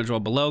less damage while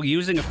below.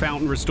 Using a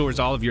fountain restores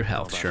all of your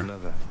health. Sure.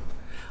 Another?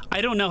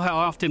 I don't know how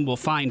often we'll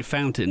find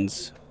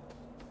fountains.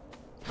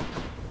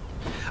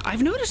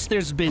 I've noticed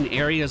there's been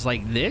areas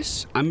like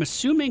this. I'm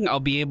assuming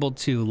I'll be able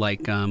to,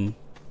 like,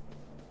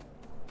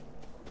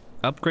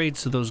 upgrade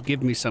so those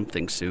give me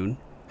something soon.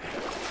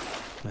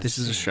 This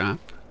is a shop.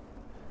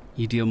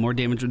 You deal more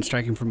damage when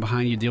striking from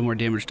behind. You deal more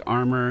damage to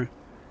armor.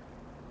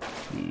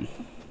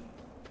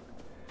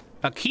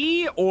 A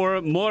key or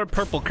more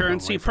purple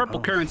currency? Purple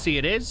currency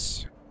it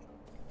is.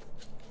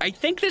 I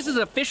think this is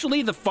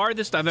officially the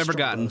farthest I've ever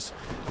gotten.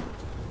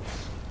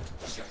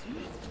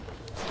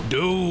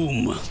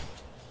 Doom.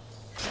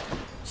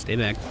 Stay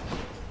back.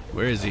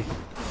 Where is he?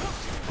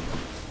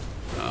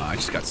 Oh, I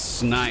just got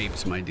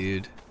sniped, my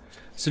dude.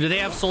 So do they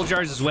have soul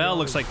jars as well?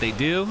 Looks like they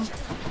do.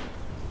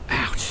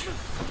 Ouch.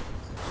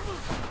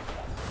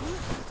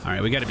 All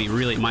right, we got to be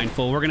really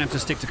mindful. We're going to have to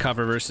stick to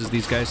cover versus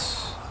these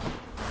guys.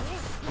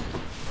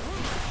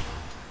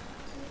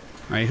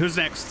 All right, who's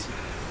next?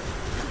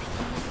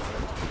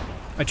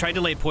 I tried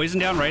to lay poison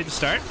down right at the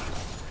start.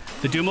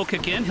 The Doom will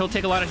kick in. He'll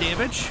take a lot of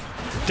damage.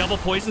 Double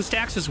poison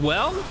stacks as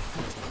well.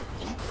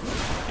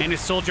 And his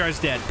soul jar's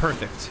dead.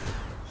 Perfect.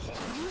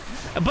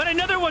 But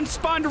another one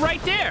spawned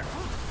right there.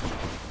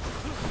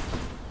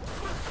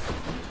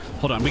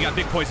 Hold on, we got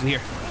big poison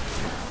here.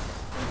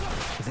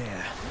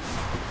 There.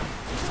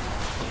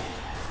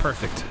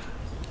 Perfect.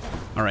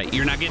 All right,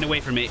 you're not getting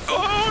away from me.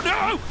 Oh,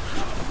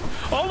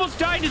 no! Almost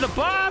died to the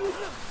bomb!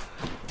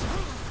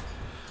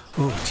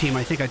 Oh, team,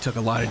 I think I took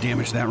a lot of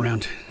damage that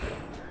round.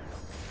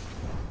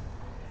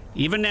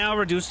 Even now,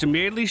 reduced to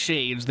merely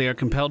shades, they are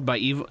compelled by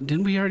evil.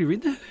 Didn't we already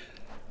read that?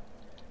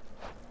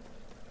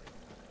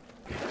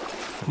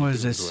 What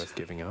is this? Worth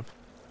giving up.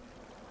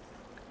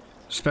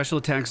 Special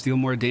attacks deal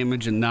more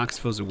damage and knocks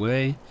foes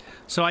away.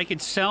 So I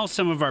could sell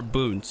some of our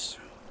boons.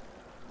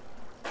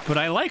 But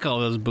I like all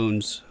those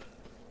boons.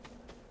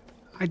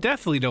 I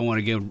definitely don't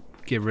want to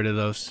get rid of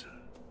those.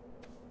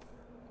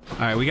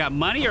 Alright, we got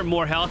money or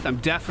more health. I'm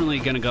definitely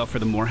going to go for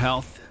the more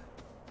health.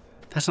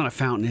 That's not a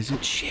fountain, is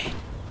it? Shit.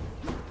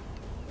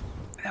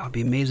 That would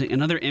be amazing.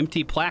 Another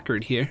empty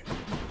placard here.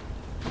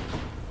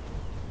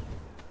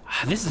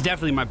 This is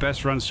definitely my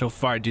best run so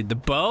far, dude. The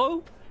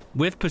bow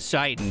with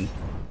Poseidon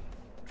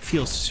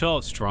feels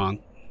so strong.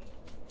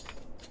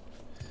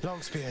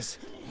 Long spears.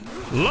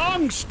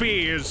 Long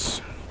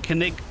spears! Can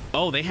they...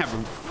 Oh, they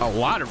have a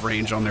lot of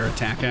range on their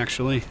attack,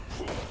 actually.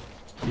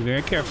 Be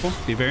very careful.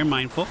 Be very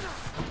mindful.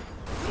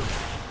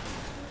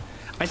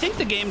 I think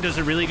the game does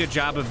a really good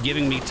job of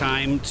giving me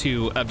time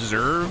to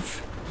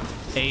observe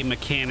a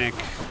mechanic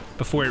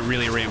before it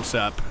really ramps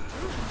up.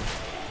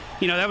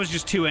 You know, that was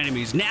just 2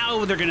 enemies.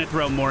 Now they're gonna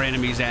throw more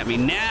enemies at me.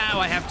 Now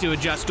I have to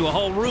adjust to a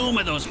whole room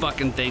of those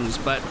fucking things,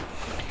 but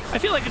I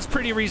feel like it's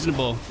pretty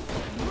reasonable.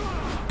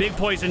 Big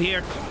poison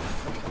here.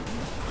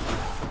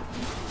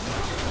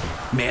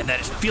 Man,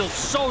 that feels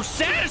so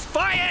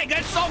satisfying!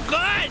 That's so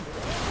good!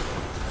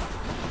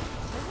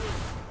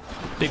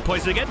 Big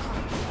poison again.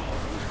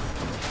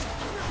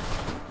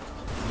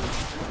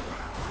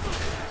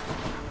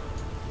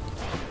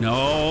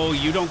 No,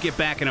 you don't get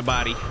back in a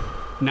body.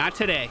 Not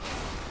today.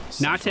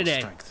 Not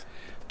today. Strength.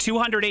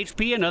 200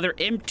 HP, another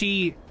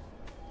empty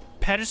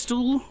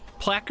pedestal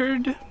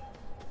placard.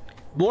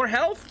 More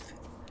health?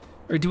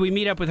 Or do we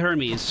meet up with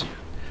Hermes?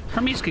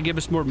 Hermes could give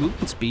us more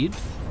movement speed.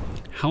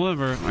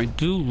 However, I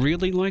do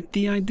really like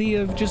the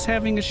idea of just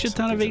having a shit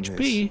ton of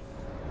HP.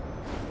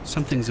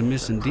 Something's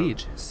amiss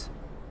indeed.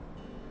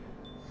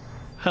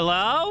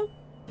 Hello?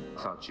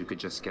 Thought you could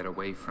just get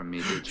away from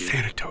me, did you?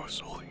 Thanatos,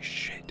 holy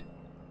shit.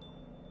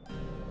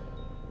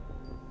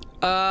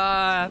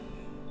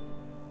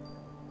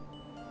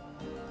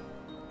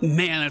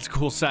 Man, that's a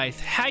cool scythe.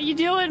 How you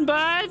doing,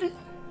 bud?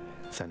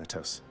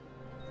 Thanatos,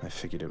 I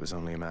figured it was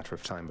only a matter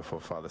of time before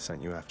Father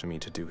sent you after me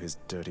to do his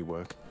dirty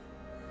work.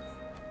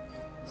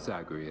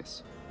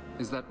 Zagreus,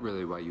 is that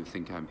really why you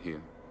think I'm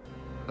here?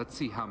 Let's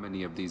see how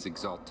many of these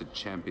exalted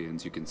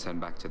champions you can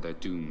send back to their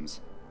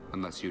dooms.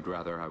 Unless you'd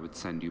rather I would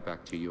send you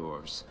back to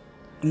yours.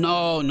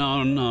 No,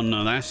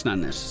 that's not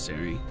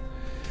necessary.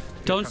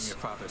 Don't. Your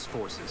father's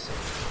forces.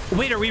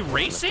 Wait, are we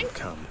racing?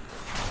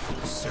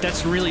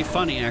 That's really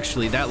funny,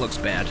 actually. That looks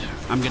bad.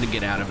 I'm gonna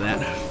get out of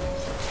that.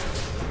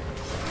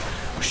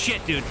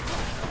 Shit, dude.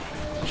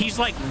 He's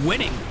like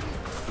winning.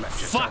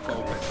 Fuck.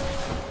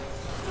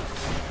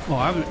 Oh,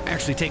 I'm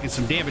actually taking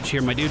some damage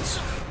here, my dudes.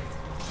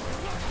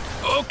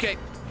 Okay.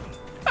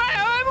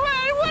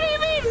 What do you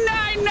mean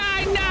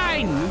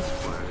 999?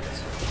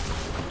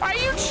 Are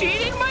you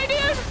cheating, my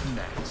dude?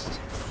 Next.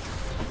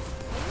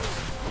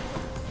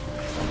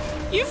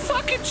 You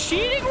fucking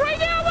cheating right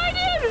now, my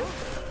dude?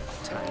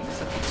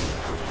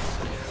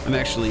 I'm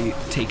actually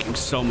taking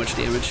so much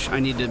damage. I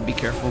need to be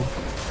careful.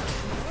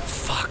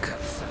 Fuck.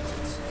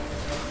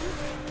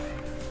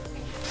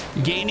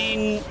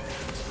 Gaining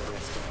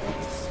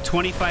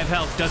 25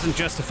 health doesn't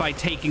justify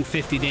taking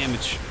 50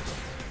 damage.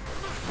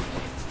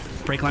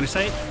 Break line of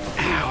sight.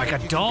 Ow, I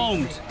got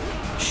domed.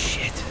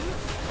 Shit.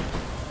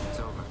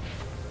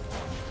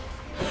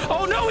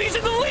 Oh no, he's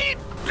in the lead!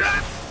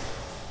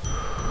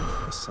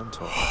 The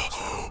centaur.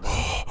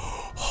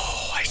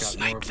 Oh, I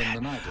sniped that.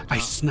 I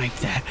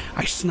sniped that.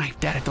 I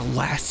sniped that at the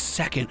last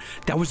second.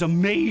 That was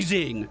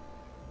amazing.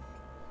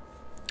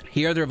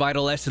 Here their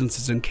vital essence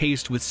is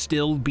encased with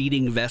still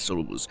beating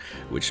vessels,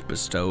 which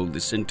bestow the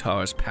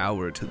centaur's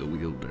power to the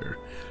wielder.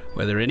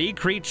 Whether any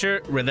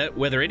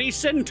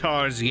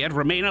centaurs yet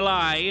remain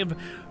alive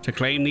to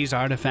claim these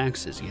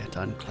artifacts is yet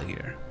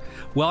unclear.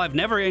 Well, I've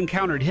never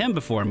encountered him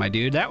before, my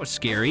dude. That was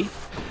scary.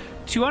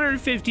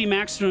 250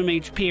 maximum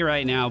HP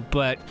right now,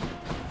 but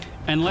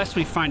unless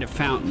we find a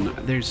fountain,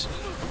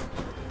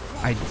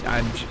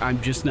 I'm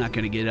just not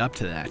gonna get up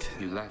to that.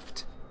 You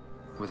left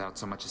without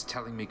so much as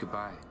telling me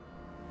goodbye.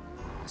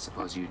 I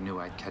suppose you knew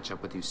I'd catch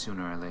up with you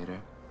sooner or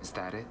later. Is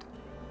that it?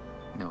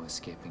 No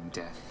escaping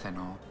death and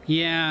all?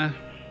 Yeah.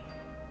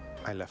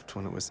 I left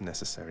when it was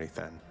necessary,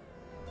 Than.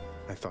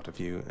 I thought of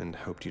you and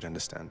hoped you'd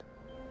understand.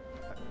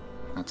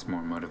 That's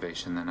more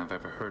motivation than I've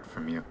ever heard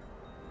from you.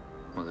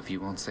 Well, if you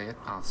won't say it,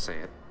 I'll say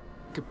it.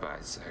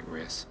 Goodbye,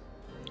 Zagreus.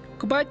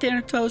 Goodbye,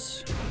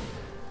 Thanatos.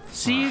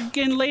 See you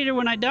again later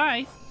when I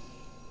die.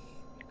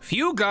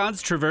 Few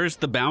gods traverse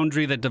the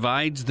boundary that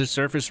divides the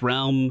surface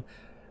realm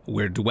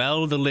where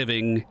dwell the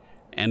living,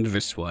 and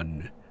this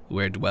one,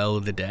 where dwell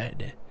the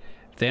dead.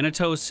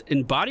 Thanatos,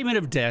 embodiment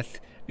of death,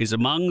 is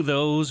among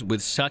those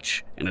with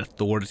such an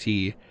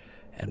authority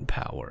and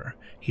power.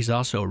 He's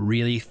also a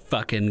really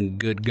fucking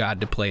good god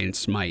to play in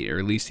Smite, or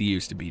at least he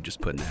used to be, just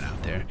putting that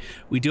out there.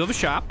 We do have a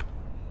shop.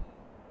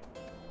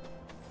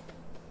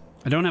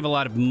 I don't have a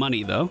lot of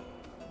money, though.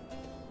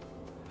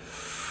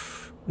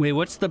 Wait,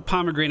 what's the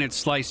pomegranate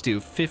slice do?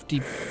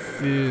 50...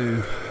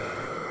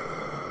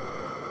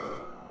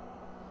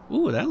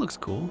 Ooh, that looks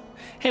cool.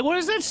 Hey, what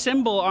does that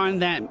symbol on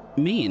that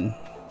mean?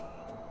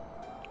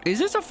 Is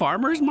this a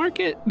farmer's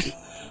market?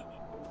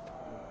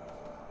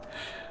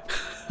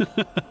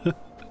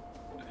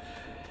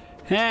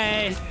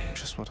 Hey.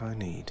 Just what I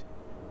need.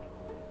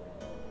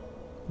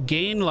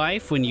 Gain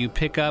life when you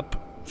pick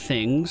up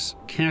things.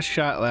 Cast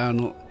shot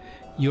down.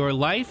 Your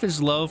life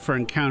is low for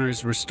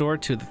encounters. Restore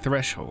to the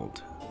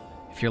threshold.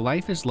 If your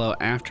life is low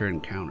after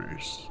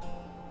encounters.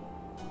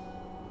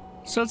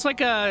 So it's like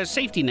a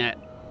safety net.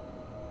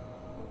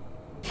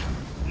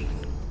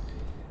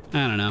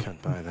 I don't know. Can't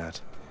buy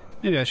that.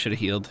 Maybe I should have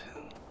healed.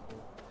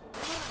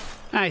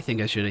 I think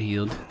I should have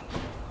healed.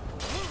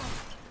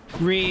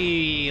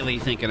 Really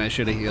thinking I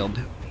should have healed.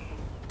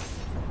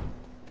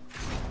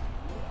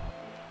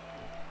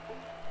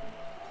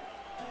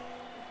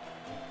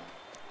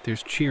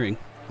 There's cheering.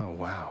 Oh,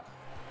 wow.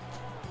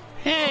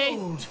 Hey!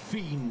 Old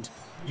fiend,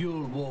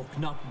 you'll walk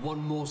not one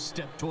more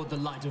step toward the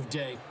light of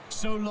day,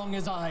 so long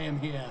as I am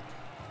here.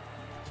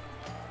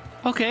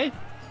 Okay.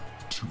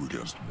 2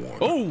 against 1.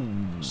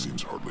 Oh!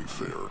 Seems hardly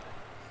fair.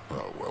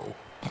 Oh, well.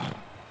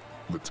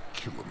 Let's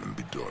kill him and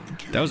be done.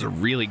 That was a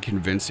really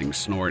convincing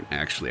snort,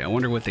 actually. I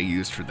wonder what they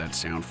used for that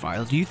sound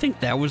file. Do you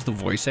think that was the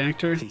voice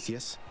actor?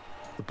 Theseus,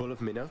 the Bull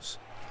of Minos?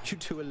 You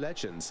two are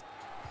legends.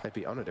 I'd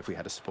be honored if we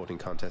had a sporting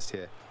contest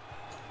here.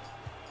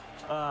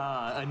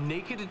 A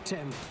naked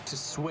attempt to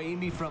sway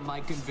me from my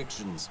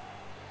convictions.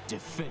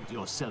 Defend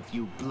yourself,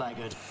 you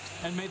blackguard,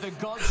 and may the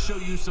gods show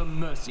you some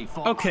mercy,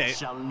 for I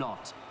shall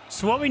not.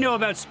 So what we know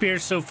about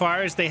spears so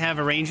far is they have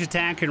a range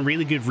attack and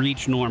really good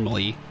reach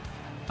normally.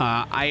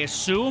 I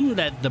assume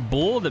that the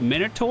bull, the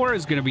Minotaur,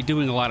 is going to be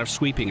doing a lot of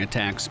sweeping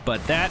attacks,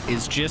 but that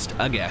is just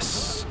a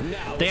guess.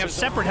 They have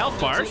separate health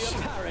bars.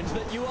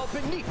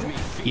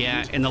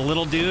 Yeah, and the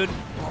little dude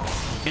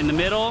in the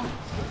middle,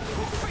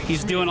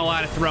 he's doing a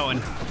lot of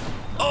throwing.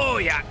 Oh,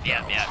 yeah.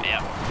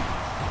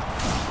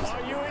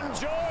 Are you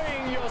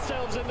enjoying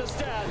yourselves in the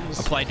stands?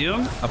 Apply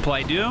doom.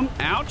 Apply doom.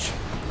 Ouch.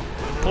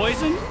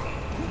 Poison.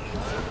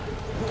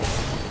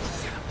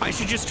 I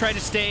should just try to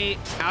stay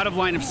out of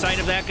line of sight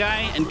of that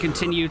guy and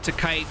continue to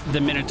kite the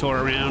Minotaur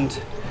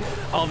around.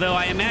 Although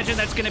I imagine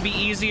that's going to be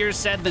easier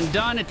said than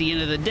done at the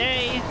end of the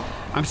day.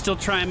 I'm still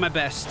trying my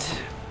best.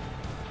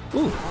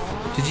 Ooh,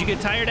 did you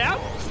get tired out?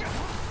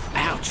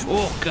 Ouch.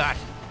 Oh, God.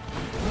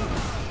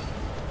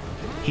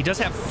 He does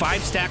have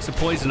 5 stacks of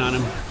poison on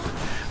him.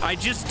 I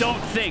just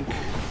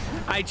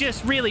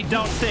really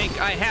don't think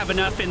I have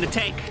enough in the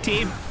tank,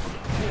 team.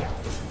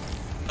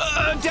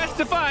 Death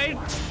defied.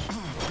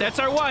 That's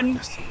our one.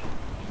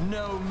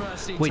 No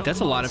mercy. Wait,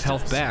 that's a lot of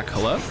health back.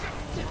 Hello?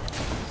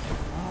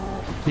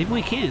 Maybe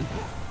we can.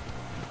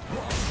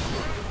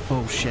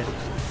 Oh, shit.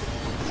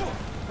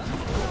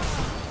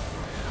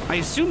 I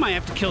assume I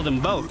have to kill them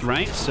both,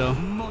 right? So,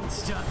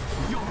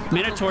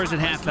 Minotaur's at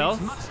half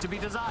health.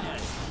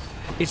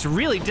 It's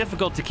really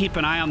difficult to keep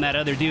an eye on that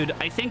other dude.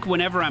 I think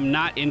whenever I'm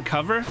not in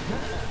cover...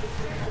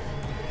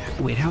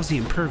 Wait, how's he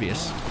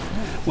impervious?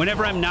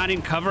 Whenever I'm not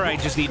in cover, I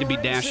just need to be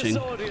dashing.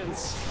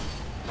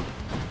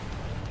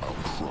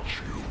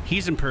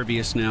 He's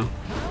impervious now.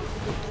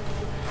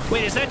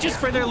 Wait, is that just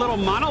for their little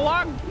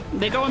monologue?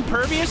 They go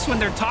impervious when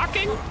they're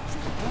talking?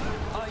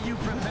 Are you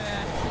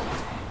prepared?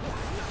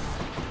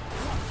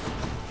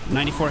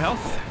 94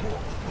 health.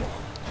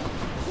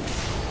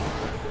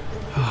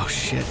 Oh,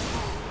 shit.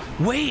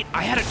 Wait,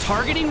 I had a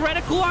targeting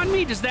reticle on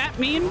me? Does that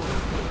mean...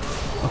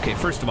 Okay,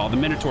 first of all, the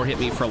Minotaur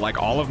hit me for,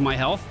 like, all of my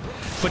health.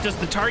 But does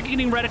the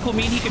targeting reticle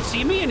mean he could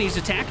see me and he's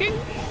attacking?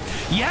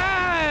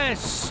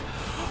 Yes!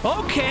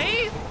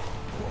 Okay!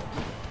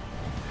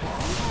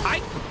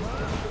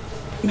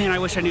 Man, I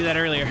wish I knew that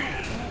earlier.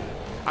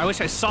 I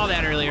wish I saw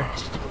that earlier.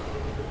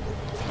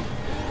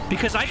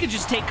 Because I could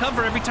just take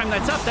cover every time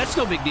that's up. That's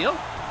no big deal.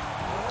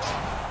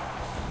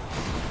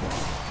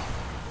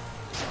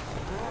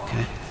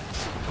 Okay.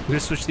 I'm gonna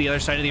switch to the other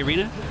side of the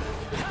arena.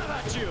 How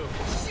about you?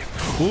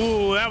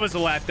 Ooh, that was a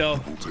lot, though.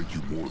 It will take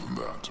you more than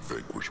that to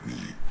vanquish me.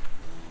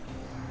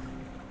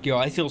 Yo,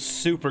 I feel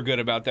super good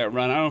about that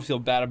run. I don't feel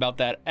bad about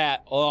that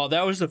at all.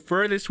 That was the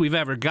furthest we've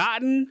ever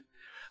gotten.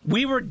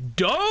 We were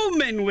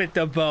doming with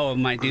the bow,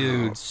 my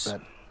dudes.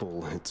 That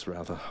bull hits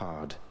rather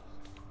hard.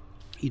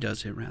 He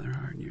does hit rather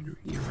hard.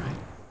 You're right.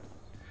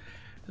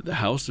 The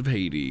House of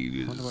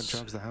Hades. I wonder what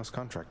drugs the house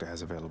contractor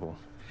has available.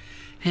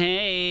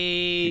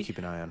 Hey. You keep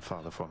an eye on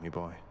Father for me,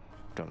 boy.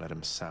 Don't let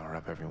him sour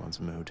up everyone's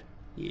mood.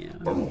 Yeah.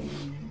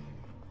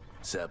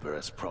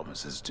 Zagreus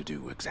promises to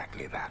do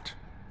exactly that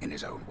in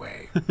his own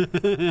way.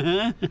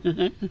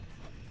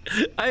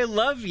 I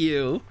love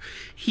you.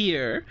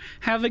 Here,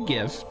 have a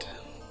gift.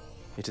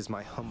 It is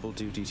my humble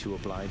duty to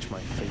oblige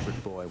my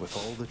favorite boy with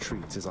all the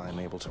treats as I am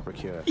able to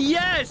procure.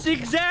 Yes,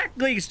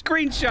 exactly.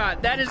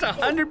 Screenshot. That is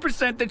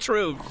 100% the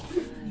truth.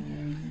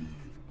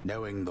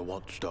 Knowing the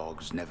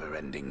watchdog's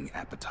never-ending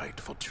appetite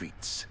for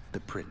treats,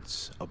 the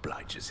prince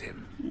obliges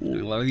him.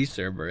 I love these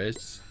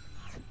Cerberus.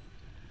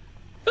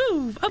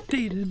 Ooh,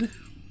 updated.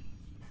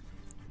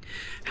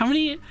 How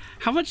many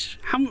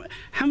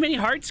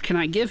hearts can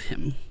I give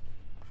him?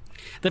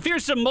 The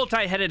fearsome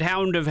multi-headed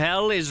hound of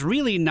hell is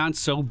really not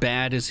so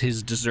bad as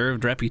his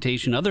deserved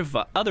reputation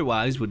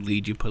otherwise would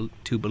lead you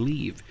to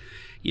believe.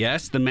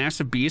 Yes, the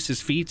massive beast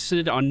is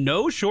feasted on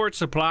no short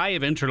supply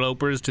of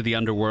interlopers to the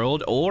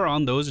underworld or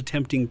on those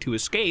attempting to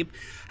escape.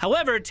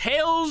 However,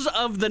 tales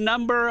of the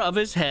number of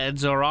his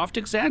heads are oft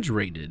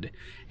exaggerated,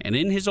 and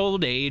in his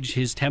old age,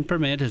 his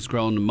temperament has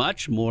grown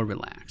much more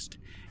relaxed.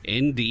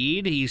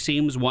 Indeed, he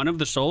seems one of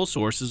the sole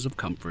sources of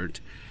comfort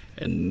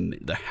in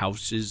the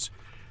house's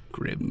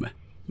grim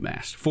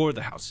master. For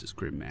the house's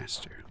grim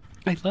master.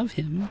 I love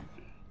him.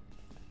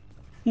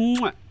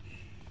 Mwah.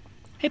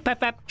 Hey,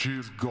 Pap. She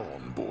is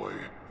gone, boy.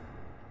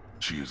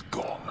 She is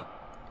gone.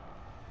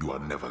 You are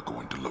never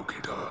going to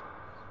locate her.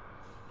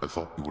 I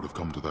thought you would have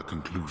come to that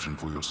conclusion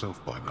for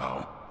yourself by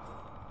now.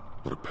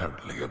 But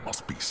apparently it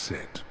must be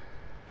said.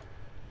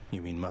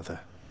 You mean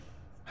Mother?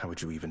 How would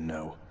you even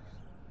know?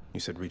 You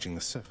said reaching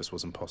the surface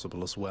was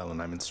impossible as well,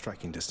 and I'm in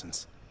striking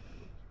distance.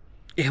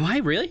 Am I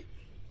really?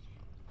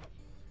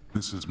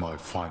 This is my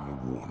final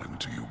warning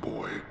to you,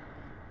 boy.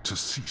 To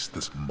cease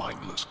this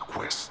mindless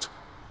quest.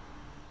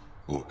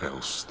 Or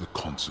else the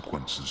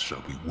consequences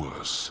shall be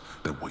worse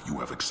than what you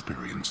have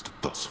experienced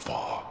thus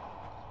far.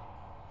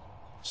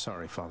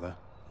 Sorry, Father.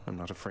 I'm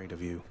not afraid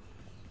of you.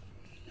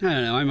 I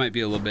don't know, I might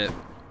be a little bit.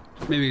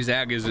 Maybe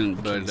Zag isn't,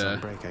 Achilles but on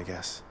break, I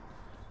guess.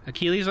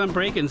 Achilles on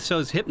break, and so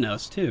is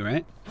Hypnos too,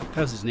 right?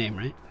 That was his name,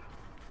 right?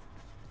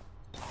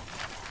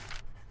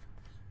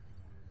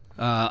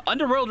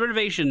 Underworld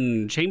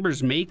renovation.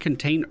 Chambers may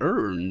contain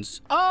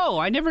urns. Oh,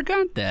 I never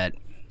got that.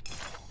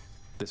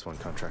 This one,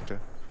 contractor.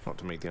 Not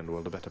to make the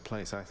Underworld a better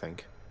place, I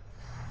think.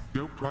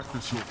 Go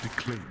practice your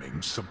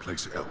declaiming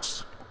someplace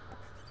else.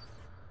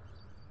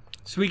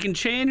 So we can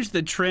change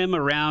the trim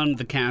around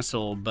the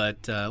castle,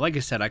 but like I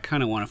said, I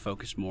kind of want to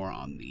focus more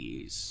on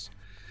these.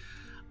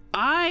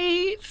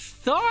 I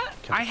thought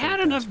I had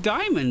enough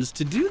diamonds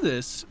to do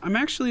this. I'm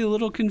actually a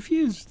little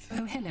confused.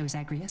 Oh, hello,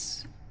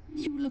 Zagreus.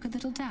 You look a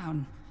little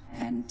down.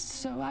 And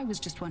so I was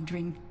just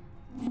wondering,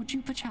 would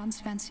you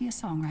perchance fancy a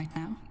song right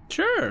now?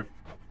 Sure.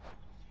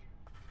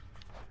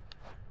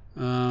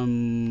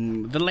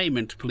 The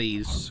Lament,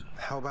 please.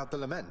 How about the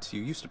Lament?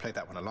 You used to play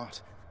that one a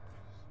lot.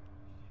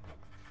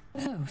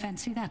 Oh,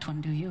 fancy that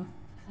one, do you?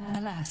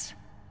 Alas,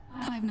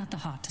 I've not the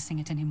heart to sing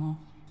it anymore.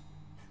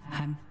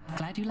 I'm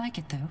glad you like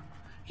it, though.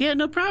 Yeah,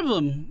 no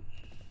problem.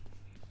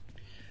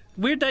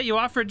 Weird that you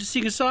offered to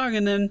sing a song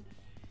and then,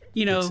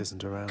 you know, This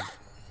isn't around.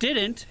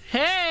 Didn't.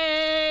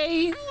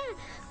 Hey! I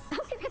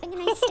hope you're having a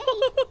nice day.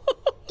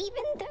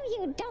 Even though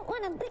you don't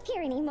want to live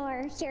here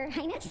anymore, Your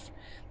Highness.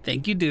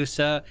 Thank you,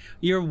 Dusa.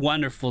 You're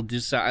wonderful,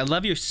 Dusa. I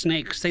love your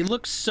snakes. They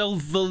look so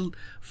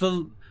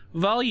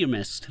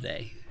voluminous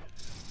today.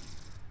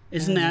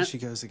 Isn't that? There she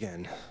goes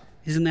again.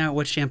 Isn't that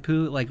what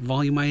shampoo, like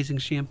volumizing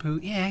shampoo?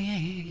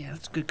 Yeah.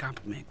 That's a good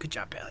compliment. Good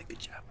job, Pally. Good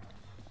job.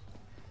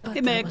 But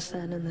hey, that Meg. was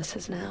then, and this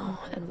is now,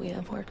 and we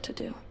have work to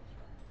do.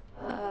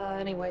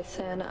 Anyway,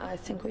 Sin, I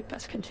think we'd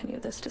best continue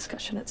this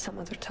discussion at some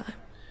other time.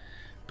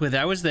 But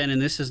that was then,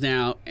 and this is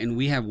now, and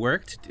we have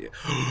work to do.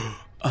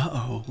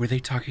 Uh-oh, were they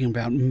talking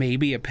about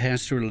maybe a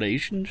past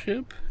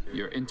relationship?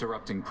 You're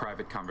interrupting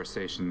private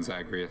conversations,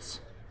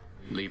 Zagreus.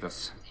 Leave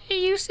us. Hey,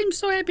 you seem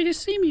so happy to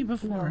see me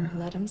before. No,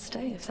 let him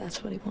stay if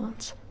that's what he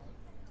wants.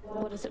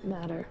 What does it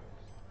matter?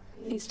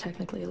 He's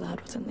technically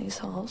allowed within these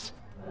halls,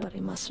 but he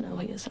must know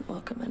he isn't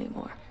welcome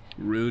anymore.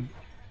 Rude.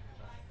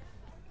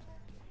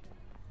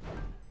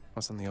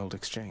 What's on the old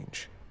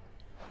exchange?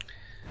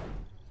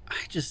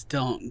 I just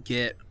don't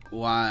get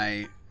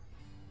why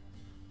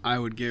I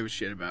would give a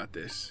shit about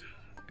this.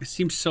 It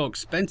seems so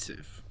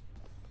expensive.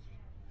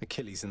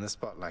 Achilles in the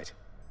spotlight.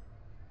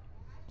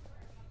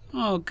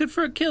 Oh, good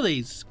for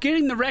Achilles.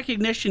 Getting the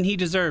recognition he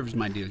deserves,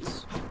 my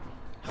dudes.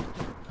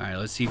 Alright,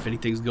 let's see if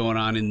anything's going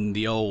on in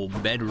the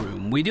old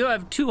bedroom. We do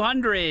have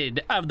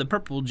 200 of the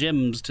purple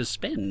gems to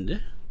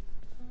spend.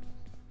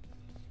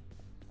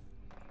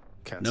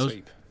 Can't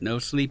sleep. No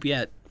sleep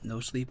yet. No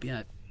sleep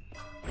yet.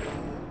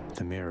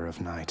 The Mirror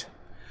of Night.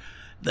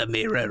 The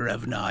Mirror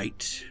of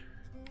Night.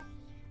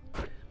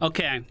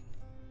 Okay.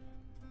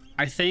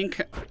 I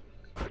think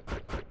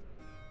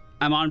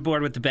I'm on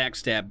board with the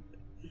backstab.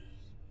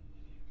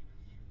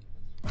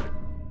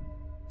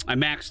 I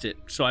maxed it,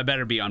 so I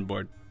better be on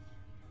board.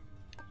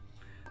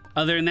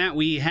 Other than that,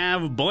 we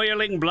have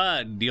Boiling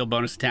Blood. Deal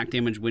bonus attack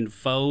damage when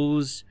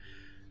foes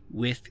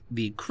with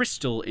the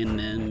crystal in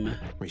them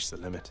Reach the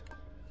limit.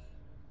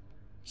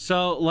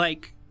 So,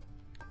 like,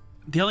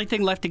 the only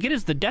thing left to get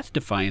is the Death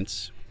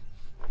Defiance.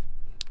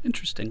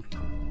 Interesting.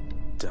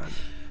 Done.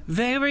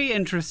 Very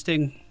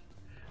interesting.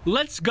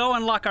 Let's go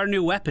unlock our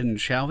new weapon,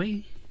 shall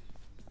we?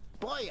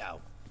 Boyo!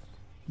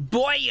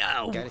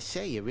 Boyo! Gotta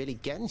say, you're really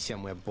getting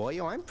somewhere,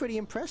 Boyo. I'm pretty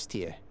impressed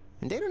here.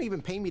 And they don't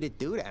even pay me to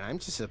do that. I'm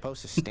just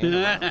supposed to stand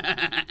around.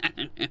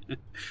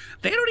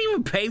 They don't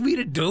even pay me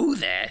to do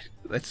that.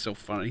 That's so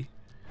funny.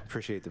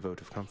 Appreciate the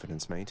vote of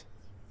confidence, mate.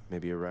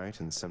 Maybe you're right,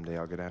 and someday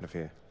I'll get out of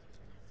here.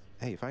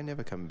 Hey, if I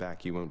never come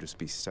back, you won't just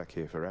be stuck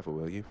here forever,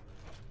 will you?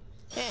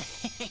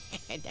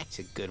 That's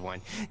a good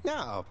one.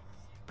 No,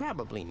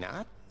 probably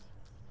not.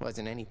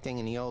 Wasn't anything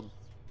in the old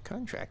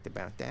contract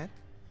about that.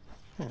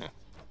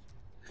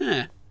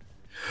 Huh.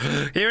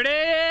 Here it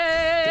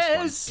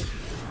is!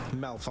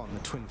 Malf on the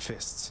twin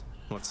fists.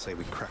 Let's say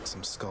we crack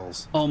some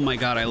skulls. Oh my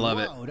god, I love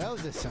it. Whoa,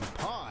 those are some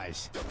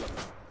paws.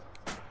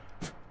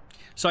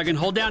 So I can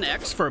hold down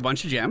X for a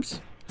bunch of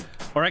gems,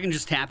 or I can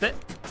just tap it.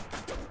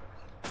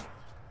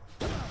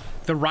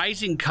 The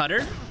Rising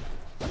Cutter.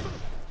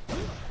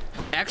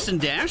 X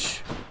and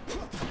dash.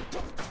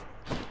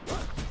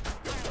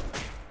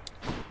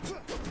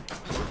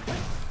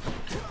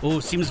 Oh,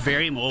 seems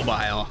very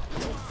mobile.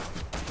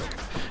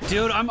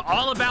 Dude, I'm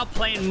all about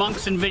playing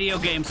monks in video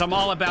games. I'm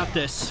all about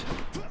this.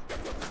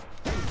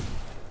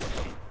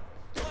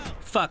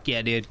 Fuck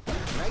yeah, dude.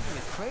 Right in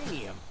the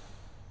cranium.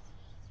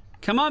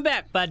 Come on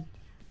back, bud.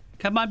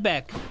 Come on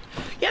back.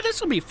 yeah,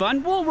 this will be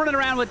fun. We'll run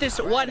around with this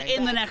one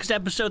in the next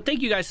episode.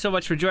 Thank you guys so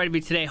much for joining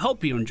me today.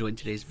 Hope you enjoyed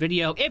today's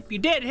video. If you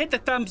did, hit the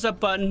thumbs up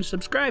button,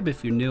 subscribe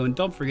if you're new, and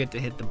don't forget to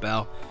hit the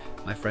bell.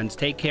 My friends,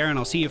 take care, and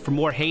I'll see you for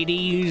more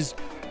Hades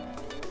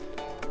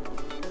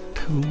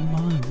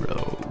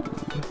tomorrow.